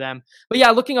sucks for them. But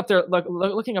yeah, looking up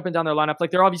and down their lineup,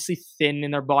 like they're obviously thin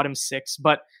in their bottom 6,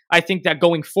 but I think that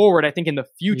going forward, I think in the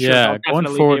future, they'll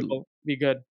definitely be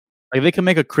good. Like they can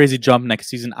make a crazy jump next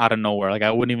season out of nowhere. Like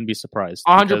I wouldn't even be surprised.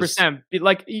 100%.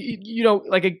 Like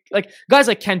like guys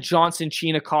like Kent Johnson,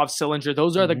 Chinakhov, Sillinger.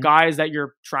 Those are the guys that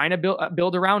you're trying to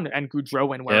build around, and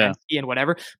Gaudreau and Werenski and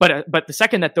whatever. But the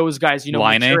second that those guys,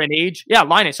 mature in age,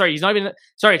 Laine. Sorry, he's not even.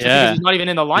 Sorry, he's not even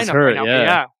in the lineup right now.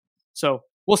 Yeah. So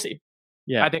we'll see.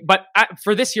 Yeah, I think. But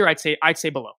for this year, I'd say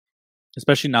below.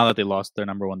 Especially now that they lost their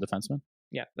number 1 defenseman.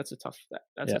 Yeah, that's a tough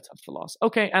loss.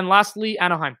 Okay, and lastly,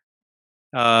 Anaheim.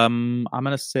 I'm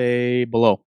gonna say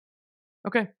below.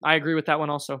 Okay, I agree with that one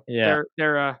also. Yeah,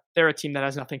 they're a team that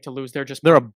has nothing to lose.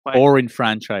 They're a boring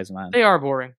franchise, man. They are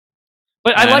boring.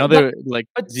 But And I I know like, they're like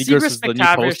but Zegers Zegras is the new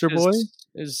McTavish poster boy.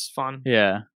 is fun.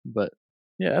 Yeah, but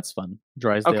yeah, that's fun.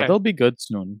 Drysdale, Okay. they'll be good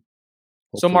soon.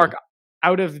 So hopefully. Mark,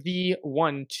 out of the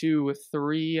 1, 2,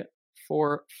 3,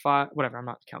 4, 5, whatever, I'm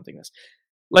not counting this.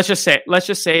 Let's just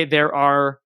say there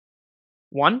are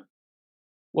 1.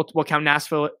 We'll count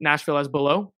Nashville as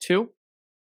below. 2,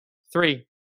 3,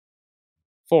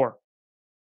 4,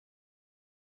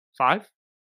 5,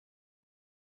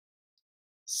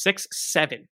 6,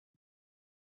 7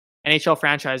 NHL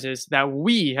franchises that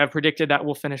we have predicted that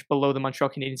will finish below the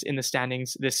Montreal Canadiens in the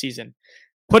standings this season,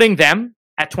 putting them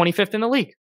at 25th in the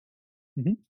league.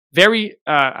 Mhm. Very,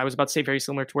 I was about to say very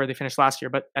similar to where they finished last year,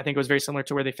 but I think it was very similar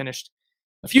to where they finished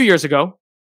a few years ago.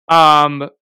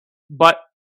 But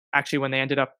actually, when they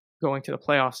ended up going to the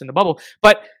playoffs in the bubble,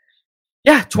 but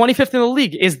yeah, 25th in the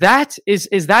league. Is that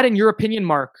in your opinion,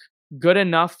 Mark, good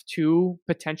enough to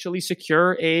potentially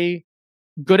secure a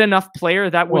good enough player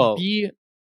that would Well, be?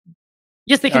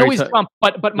 Yes, they can are you always ta- jump,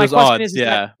 but my there's question odds, is that,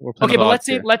 yeah. We're playing okay, with but odds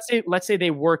here. let's say they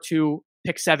were to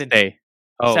pick 7th. Stay.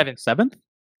 Oh, 7th. 7th?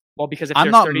 Well, because if I'm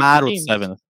there's not 32 mad with teams,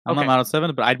 7th. I'm Okay. not mad with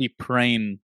 7th, but I'd be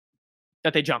praying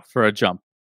that they jump. for a jump.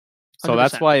 So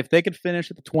that's 100%. why if they could finish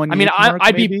at the 20, I mean, mark,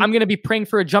 maybe, I'm gonna be praying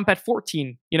for a jump at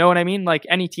 14. You know what I mean? Like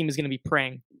any team is gonna be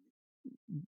praying.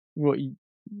 well,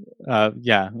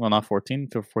 yeah, well, not 14.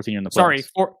 14 in the playoffs. Sorry,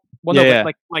 well, Yeah, no, yeah.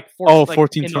 but like Oh, like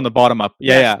 14 in from the bottom up.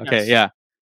 Yeah, Yes, yeah, okay, yes. yeah.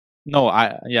 No,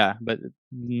 but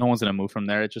no one's gonna move from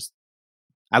there. It just,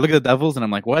 I look at the Devils and I'm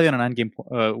like, why are they on a 9-game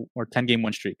or 10-game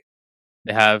win streak?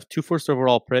 They have 2 first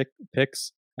overall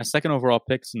picks, a second overall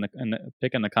picks in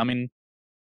the coming.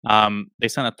 They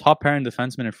signed a top pairing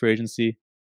defenseman in free agency.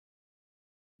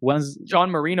 When's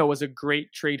John Marino was a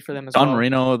great trade for them as Don well.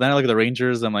 Marino? Then I look at the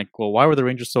Rangers. I'm like, well, why were the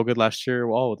Rangers so good last year?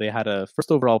 Well, they had a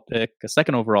first overall pick, a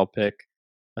second overall pick,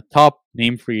 a top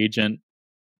name free agent.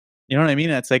 You know what I mean?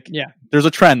 It's like, Yeah. there's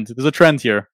a trend. There's a trend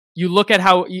here. You look at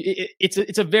how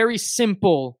it's a very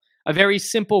simple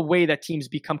way that teams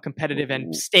become competitive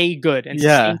and stay good and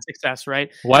Yeah. sustain success,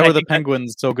 right? Why And I were the think that-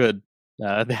 Penguins so good?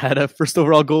 They had a first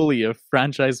overall goalie, a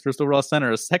franchise first overall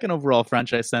center, a second overall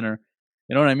franchise center.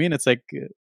 You know what I mean? It's like,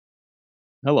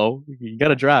 hello, you got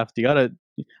to draft. I know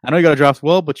you got to draft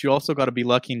well, but you also got to be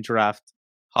lucky and draft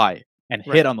high and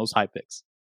Right. hit on those high picks.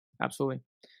 Absolutely.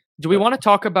 Do we want to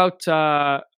talk about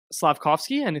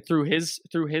Slavkovsky and through his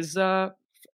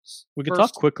We could first-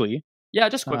 talk quickly. Yeah,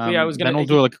 just quickly. I was Then gonna we'll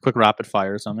do like a quick rapid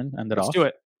fire or something. End it let's off. do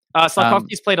it.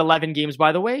 Slavkovsky's played 11 games,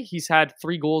 by the way. He's had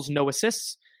 3 goals, no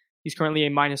assists. He's currently a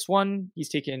 -1. He's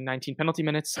taken 19 penalty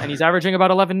minutes, and he's averaging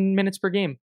about 11 minutes per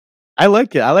game. I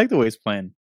like it. I like the way he's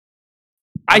playing.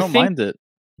 I don't think mind it.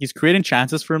 He's creating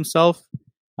chances for himself.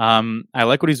 I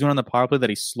like what he's doing on the power play, that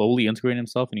he's slowly integrating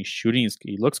himself and he's shooting.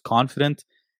 He looks confident.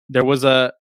 There was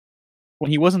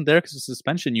when he wasn't there because of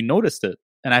suspension, you noticed it.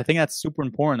 And I think that's super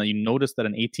important that you noticed that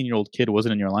an 18-year-old kid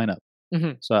wasn't in your lineup.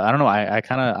 Mhm. So I don't know.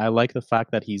 I like the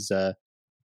fact that he's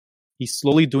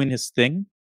slowly doing his thing.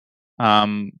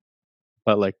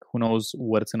 But like, who knows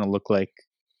what it's going to look like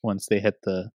once they hit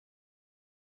the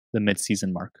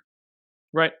mid-season mark.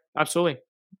 Right, absolutely.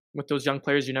 With those young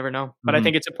players, you never know. But I Mhm.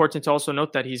 think it's important to also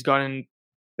note that he's gotten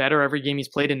better every game he's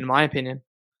played in my opinion.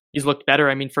 He's looked better.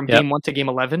 I mean, from Yep. game 1 to game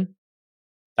 11.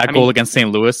 That I goal mean- against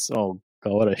St. Louis, oh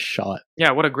god, what a shot!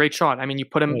 Yeah, what a great shot. I mean, you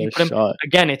put him Shot.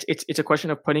 again, it's a question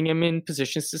of putting him in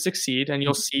positions to succeed, and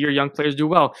you'll see your young players do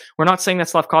well. We're not saying that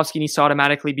Slavkovsky needs to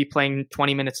automatically be playing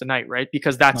 20 minutes a night, right?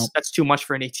 Because that's too much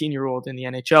for an 18-year-old in the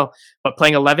NHL. But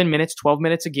playing 11 minutes, 12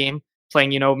 minutes a game,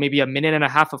 playing maybe a minute and a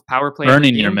half of power play, every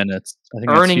Earning your game, minutes. I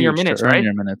think Earning that's your huge to minutes, earn right?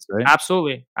 your minutes, right?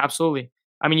 Absolutely.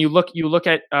 I mean, you look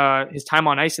at his time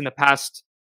on ice in the past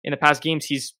games.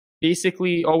 He's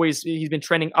basically he's been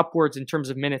trending upwards in terms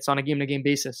of minutes on a game-to-game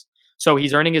basis. So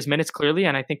he's earning his minutes clearly,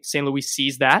 and I think St. Louis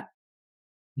sees that,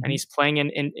 Mhm. and he's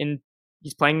playing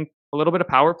he's playing a little bit of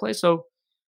power play. So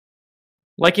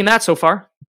liking that so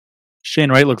far. Shane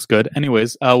Wright looks good.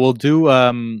 Anyways, we'll do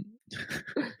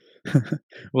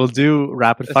we'll do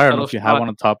rapid This fire. I don't know fellow if you have shot. one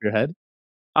on the top of your head.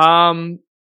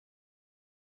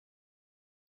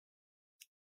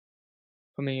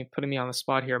 Putting me on the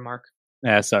spot here, Mark.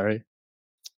 Yeah, sorry.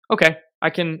 Okay, I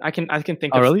can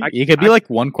think Oh, of. really? I- It could be I- like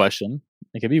one question.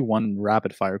 It could be one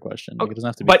rapid fire question. Like, it doesn't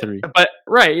have to be but 3. but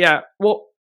right, yeah. Well,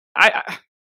 I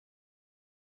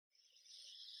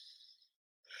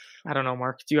don't know,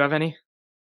 Mark. Do you have any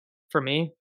for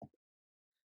me?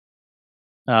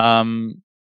 I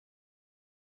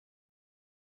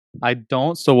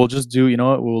don't. So we'll just do. You know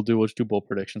what we'll do? We'll just do bowl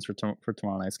predictions for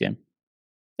tomorrow night's game.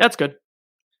 That's good.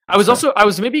 I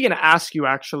was maybe going to ask you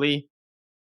actually,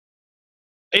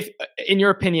 if in your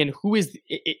opinion, who is,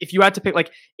 if you had to pick,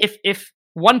 like if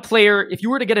one player, if you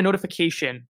were to get a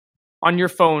notification on your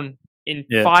phone in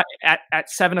at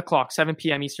 7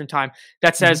 p.m. Eastern time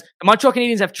that says the Montreal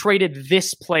Canadiens have traded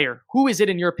this player, who is it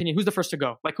in your opinion? Who's the first to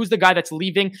go? Like, who's the guy that's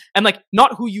leaving? And like,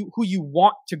 not who you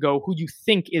want to go, who you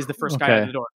think is the first guy out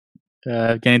the door.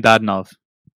 Evgeny Dadonov.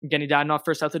 Evgeny Dadonov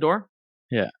first out the door?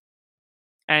 Yeah.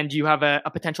 And do you have a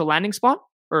potential landing spot?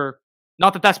 Or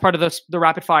not that that's part of the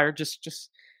rapid fire, just...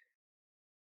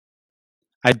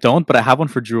 I don't, but I have one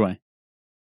for Drouin.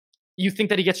 You think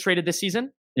that he gets traded this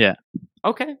season? Yeah.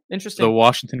 Okay, interesting. The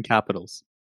Washington Capitals.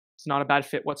 It's not a bad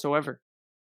fit whatsoever.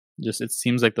 Just, it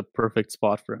seems like the perfect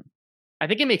spot for him. I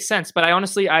think it makes sense, but I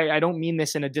honestly, I don't mean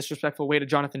this in a disrespectful way to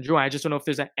Jonathan Drouin. I just don't know if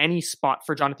there's any spot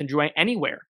for Jonathan Drouin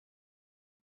anywhere.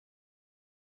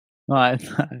 No,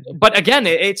 but again,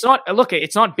 it's not. Look,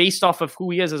 it's not based off of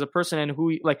who he is as a person and who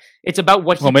he, like. It's about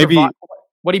what he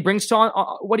what he brings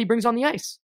on the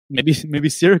ice. Maybe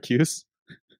Syracuse.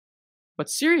 But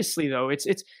seriously, though, it's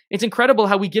incredible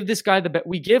how we give this guy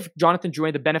we give Jonathan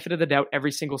Drouin the benefit of the doubt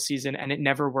every single season, and it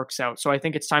never works out. So I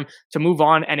think it's time to move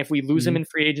on. And if we lose him in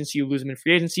free agency, you lose him in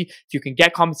free agency. If you can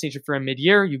get compensation for a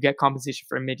mid-year, you get compensation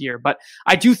for a mid-year. But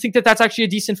I do think that that's actually a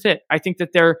decent fit. I think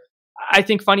that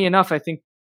funny enough, I think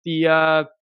the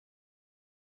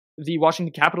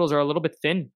Washington Capitals are a little bit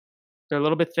thin. They're a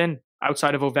little bit thin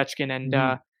outside of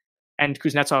Ovechkin and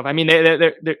Kuznetsov. I mean,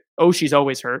 they're Oshie's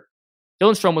always hurt.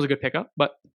 Dylan Strome was a good pickup,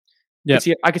 but I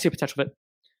could see a potential fit.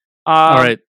 All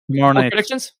right, tomorrow night.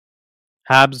 Predictions?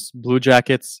 Habs, Blue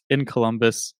Jackets in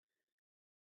Columbus.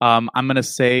 I'm going to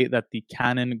say that the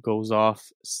cannon goes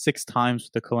off 6 times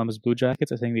with the Columbus Blue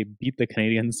Jackets. I think they beat the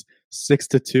Canadiens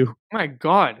 6-2. Oh my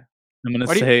God. I'm going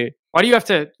to say... Why do you have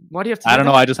to... I don't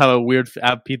know. I just have I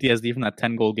have PTSD from that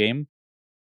 10-goal game.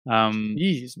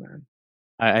 Jeez, man.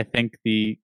 I think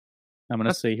I'm going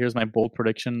to say, here's my bold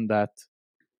prediction that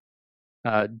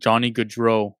Johnny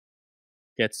Gaudreau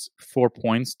gets 4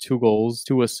 points, 2 goals,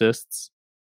 2 assists.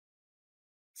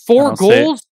 4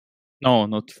 goals?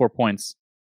 No, 4 points.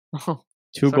 Oh,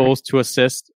 2 goals, 2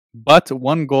 assists, but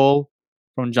 1 goal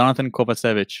from Jonathan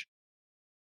Kovacevic.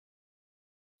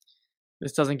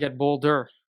 This doesn't get bolder.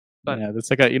 But yeah, that's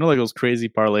like like those crazy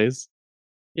parlays.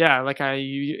 Yeah, like I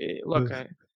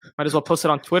might as well post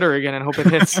it on Twitter again and hope it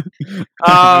hits.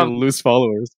 Lose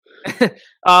followers.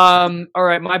 All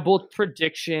right, my bold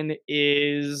prediction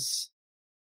is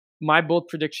I'm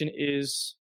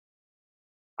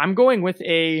going with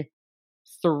a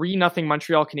 3-0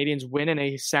 Montreal Canadiens win and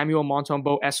a Samuel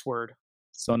Montembeault S-word.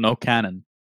 So no cannon.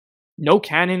 No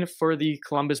cannon for the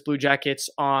Columbus Blue Jackets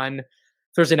on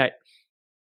Thursday night.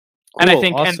 Cool, and I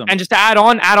think awesome. and just to add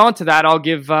on to that, I'll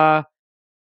give I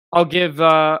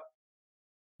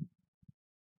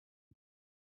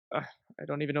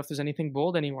don't even know if there's anything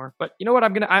bold anymore. But you know what?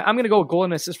 I'm gonna go with goal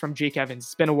and assist from Jake Evans.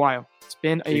 It's been a while.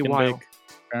 Fair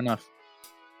enough.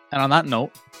 And on that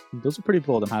note, those are pretty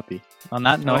bold. I'm happy. On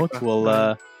that note,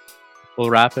 we'll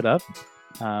wrap it up.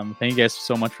 Thank you guys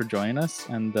so much for joining us,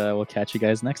 and we'll catch you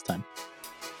guys next time.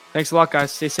 Thanks a lot,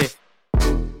 guys. Stay safe.